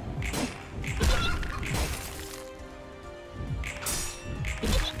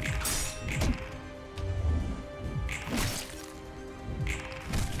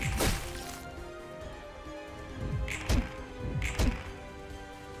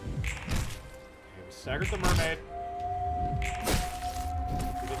 Okay, we staggered the mermaid.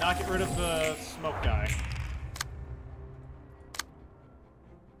 We did not get rid of the smoke guy.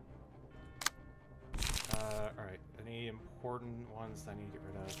 Important ones I need to get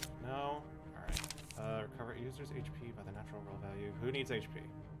rid of. No? Alright. Recover user's HP by the natural roll value. Who needs HP? Okay.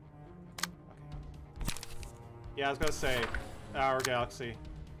 Yeah, I was gonna say, our galaxy.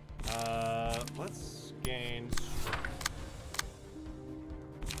 Let's gain strength.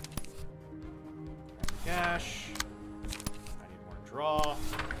 Gash. I need more draw.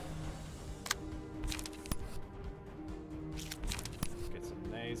 Get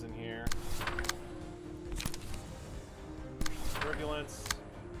some nays in here. Turbulence.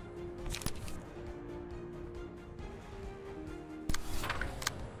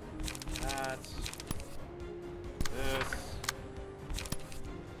 That. This.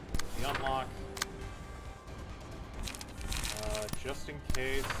 The unlock. Just in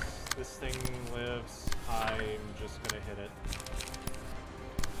case this thing lives, I'm just gonna hit it.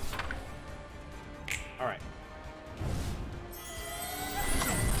 Alright.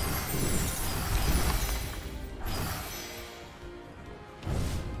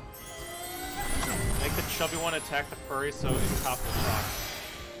 Chubby one attack the furry so it can pop the shock.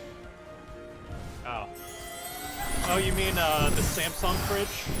 Oh. Oh, you mean the Samsung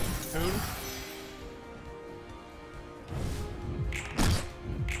fridge? Hoon?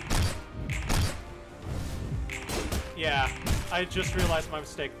 Yeah, I just realized my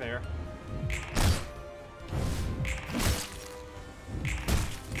mistake there.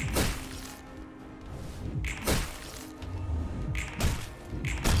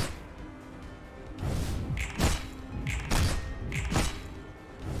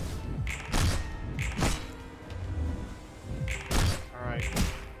 Alright.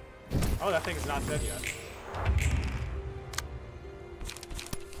 Oh, that thing's not dead yet.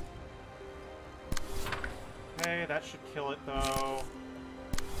 Okay, that should kill it though.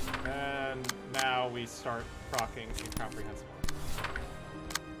 And now we start proccing incomprehensible.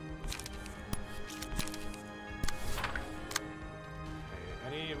 Okay,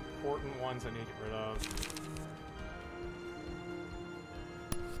 any important ones I need to get rid of?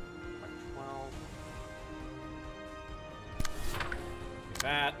 Like 12. Okay,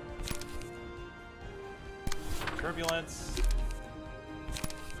 that. Turbulence.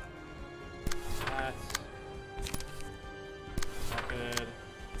 That. Good.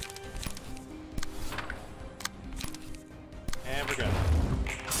 And we're good.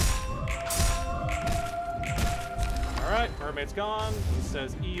 Alright, mermaid's gone. He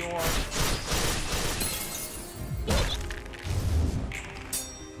says Eeyore.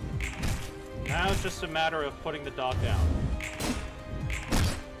 Now it's just a matter of putting the dog down.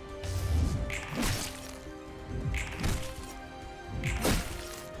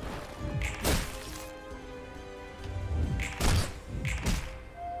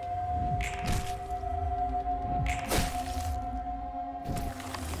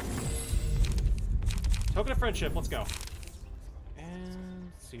 Token of friendship, let's go.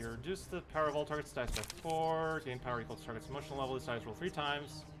 And let's see, reduce the power of all targets' dice by 4. Gain power equals target's emotional level. This dice roll 3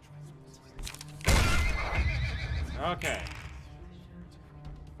 times. Okay.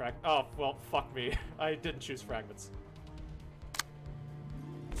 Oh, well, fuck me. I didn't choose fragments.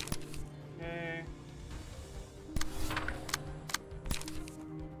 Okay.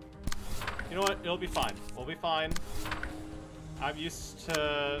 You know what? It'll be fine. We'll be fine. I'm used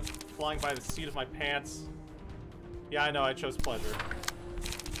to flying by the seat of my pants. Yeah, I know, I chose pleasure.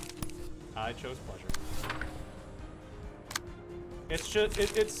 I chose pleasure. It's just,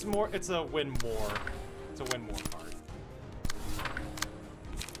 it's more, it's a win more. It's a win more card.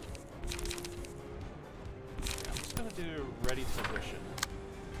 Yeah, I'm just gonna do ready position.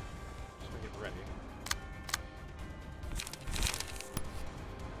 Just gonna get ready.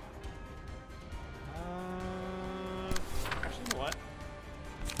 Actually, you know what?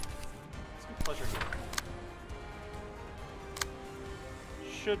 Let's do pleasure here.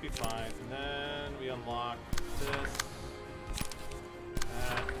 Should be fine. And then we unlock this.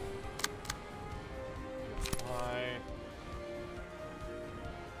 That. Apply.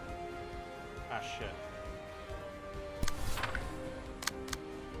 Ah, shit.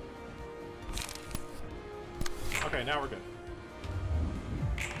 Okay, now we're good.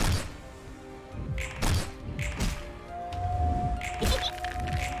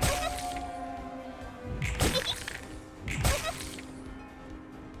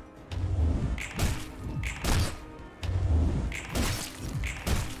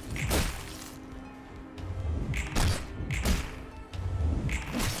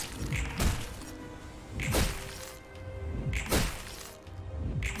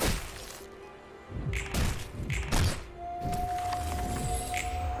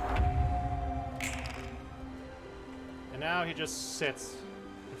 Now he just sits.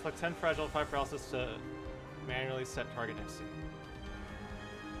 Inflict 10 fragile, 5 paralysis to manually set target next to you.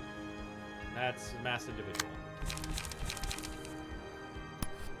 That's mass individual.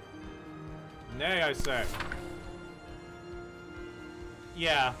 Nay, I say.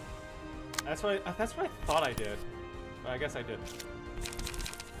 Yeah. That's what I thought I did. But I guess I didn't.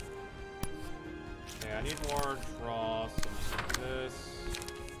 Okay, I need more draw, so I'm just do this.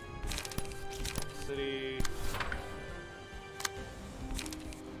 City.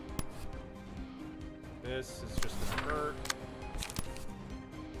 This is just gonna hurt.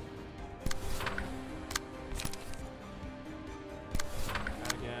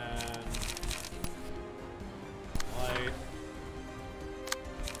 Again. Light.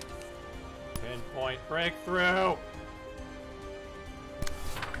 Pinpoint breakthrough!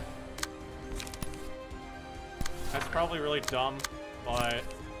 That's probably really dumb, but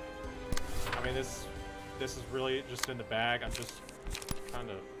I mean this is really just in the bag. I'm just trying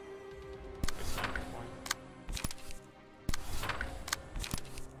to waste time.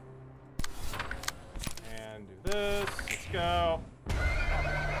 And do this. Let's go.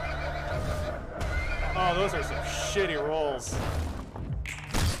 Oh Oh, those are some shitty rolls.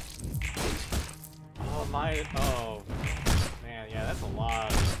 Oh, my... Oh. Man, yeah, that's a lot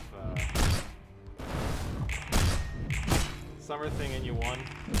of... Summer thing and you won.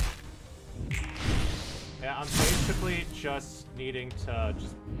 Yeah, I'm basically just needing to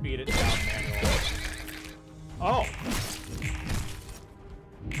just beat it down manually. Oh!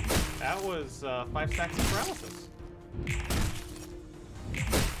 That was 5 stacks of paralysis.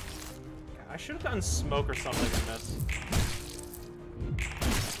 I should have done smoke or something in this.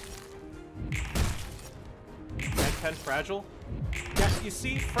 And 10 fragile? Yeah, you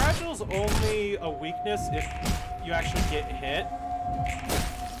see, fragile's only a weakness if you actually get hit.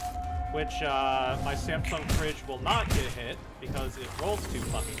 Which, my Samsung fridge will not get hit because it rolls too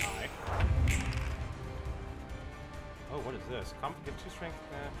fucking high. Oh, what is this? Give 2 strength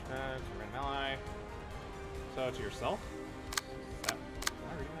to random ally. So, to yourself? Is that, am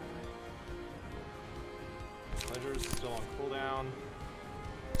I reading that right? Pleasure's still on cooldown.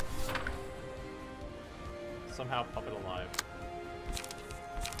 Somehow puppet alive.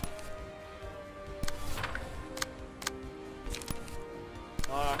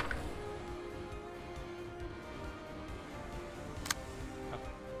 Fuck.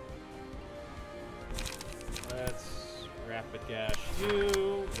 Let's rapid gash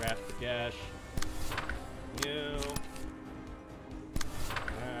you, rapid gash you,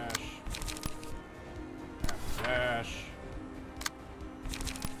 dash, rapid dash.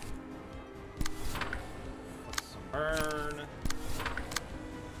 Put some burn.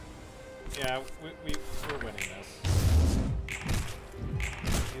 Yeah, we're winning this.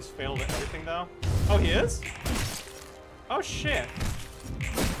 He's failed at everything though. Oh, he is? Oh shit.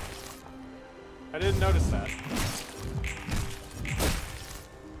 I didn't notice that.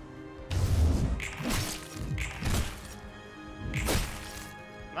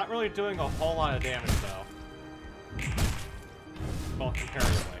 Not really doing a whole lot of damage though. Well,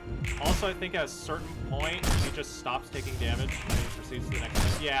 comparatively. Also, I think at a certain point, he just stops taking damage and he proceeds to the next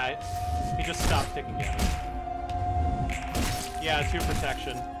one. Yeah, he just stops taking damage. Yeah, 2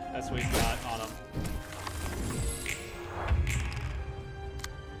 protection. That's what he's got on him.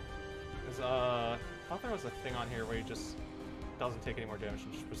 I thought there was a thing on here where he just doesn't take any more damage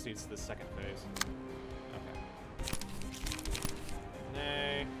and just proceeds to the second phase. Okay.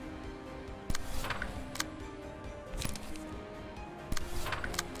 Nay.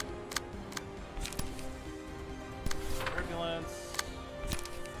 Turbulence.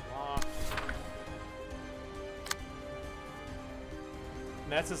 Lock.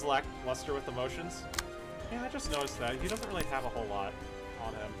 Nets is lackluster with emotions. Yeah, I just noticed that. He doesn't really have a whole lot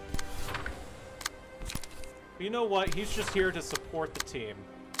on him. But you know what? He's just here to support the team.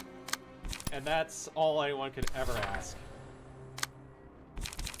 And that's all anyone could ever ask.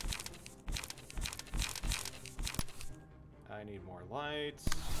 I need more lights.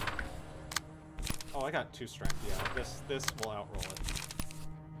 Oh, I got 2 strength. Yeah, this will outroll it.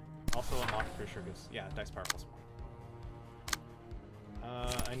 Also unlock pretty sure gives, yeah, dice power +1.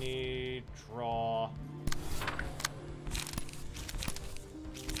 I need draw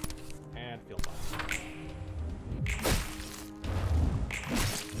and field box.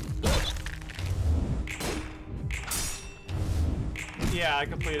 Yeah, I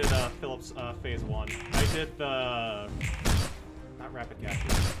completed Philip's phase 1. I did the not rapid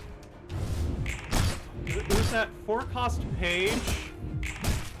gashes. It was that 4-cost page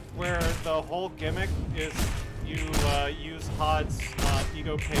where the whole gimmick is you use Hod's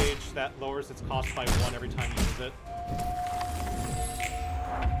ego page that lowers its cost by 1 every time you use it.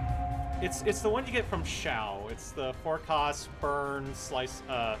 It's the one you get from Shao. It's the 4-cost burn slice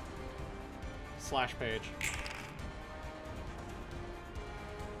slash page.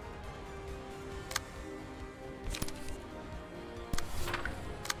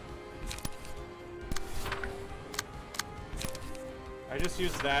 I just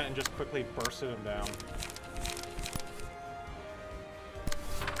used that and just quickly bursted him down.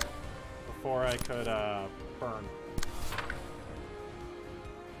 Before I could, burn.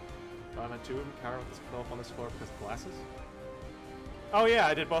 Found a 2 encounter with this Philip on this floor because of glasses? Oh yeah,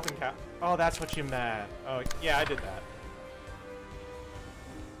 I did both encounter. Oh, that's what you meant. Oh, yeah, I did that.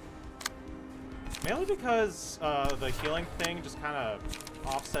 Mainly because, the healing thing just kind of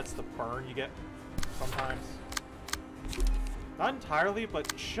offsets the burn you get sometimes. Not entirely,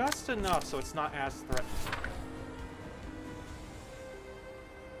 but just enough so it's not as threatening.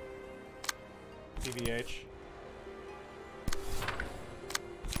 PVH.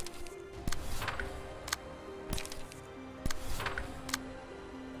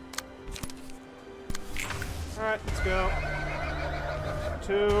 Alright, let's go.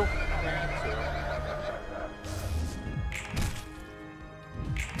 2 and 2.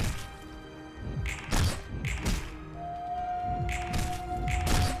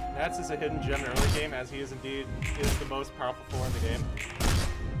 That's as a hidden gem in early game, as he is indeed the most powerful floor in the game.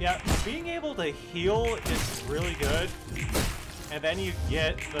 Yeah, being able to heal is really good. And then you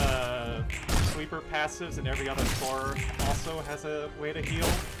get the sweeper passives, and every other floor also has a way to heal.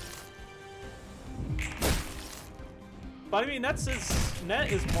 But I mean, Net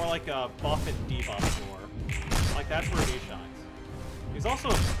is more like a buff and debuff floor. Like, that's where he shines. He's also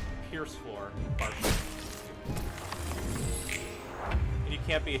a pierce floor, partially. And you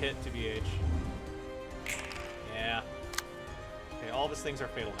can't be hit to BH. Yeah. Okay, all of his things are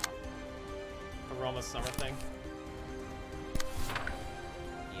fatal now. Aroma's summer thing.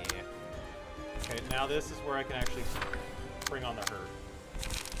 Yeah. Okay, now this is where I can actually bring on the herd.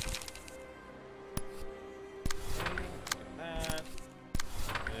 That.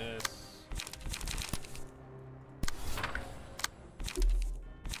 This.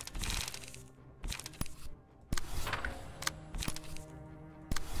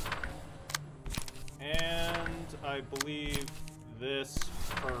 And I believe this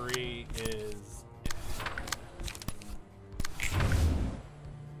furry is dead.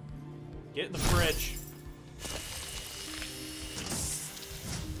 Get in the fridge.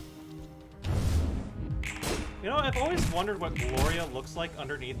 You know, I've always wondered what Gloria looks like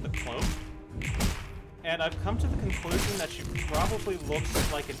underneath the cloak. And I've come to the conclusion that she probably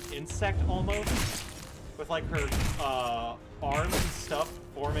looks like an insect almost. With like her arms and stuff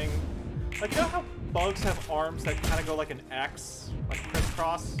forming. Like, you know how bugs have arms that kind of go like an X? Like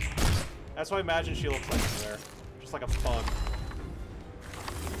crisscross? That's what I imagine she looks like over there. Just like a bug.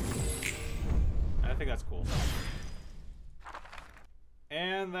 I think that's cool.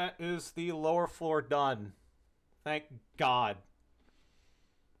 And that is the lower floor done. Thank God.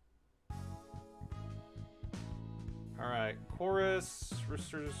 Alright, Chorus,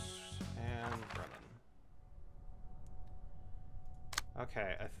 Roosters, and Bremen.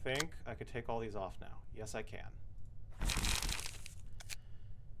 Okay, I think I could take all these off now. Yes, I can.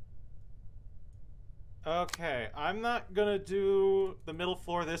 Okay, I'm not gonna do the middle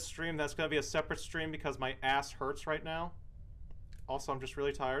floor this stream. That's gonna be a separate stream because my ass hurts right now. Also, I'm just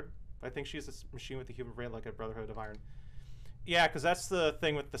really tired. I think she's a machine with a human brain like a Brotherhood of Iron. Yeah, because that's the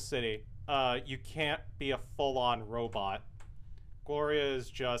thing with the city. You can't be a full-on robot. Gloria is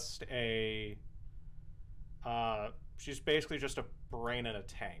just a... she's basically just a brain in a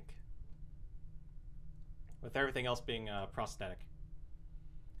tank. With everything else being prosthetic.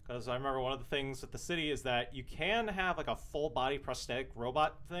 Because I remember one of the things with the city is that you can have like a full-body prosthetic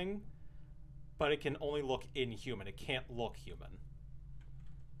robot thing, but it can only look inhuman. It can't look human.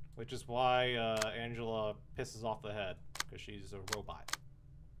 Which is why Angela pisses off the head, because she's a robot.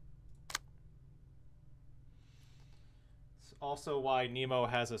 It's also why Nemo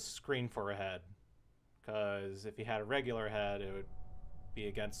has a screen for a head, because if he had a regular head, it would be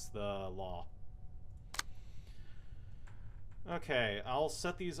against the law. Okay, I'll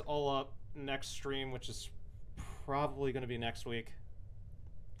set these all up next stream, which is probably going to be next week.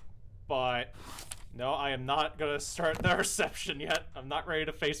 But... no, I am not going to start the reception yet. I'm not ready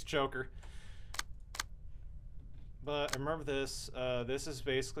to face Joker. But I remember this. This is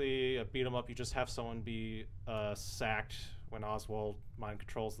basically a beat 'em up. You just have someone be sacked when Oswald mind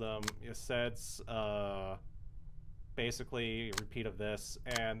controls them. It says basically a repeat of this.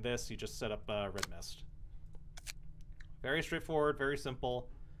 And this, you just set up Red Mist. Very straightforward, very simple.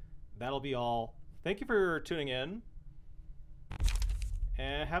 That'll be all. Thank you for tuning in.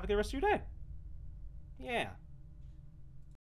 And have a good rest of your day. Yeah.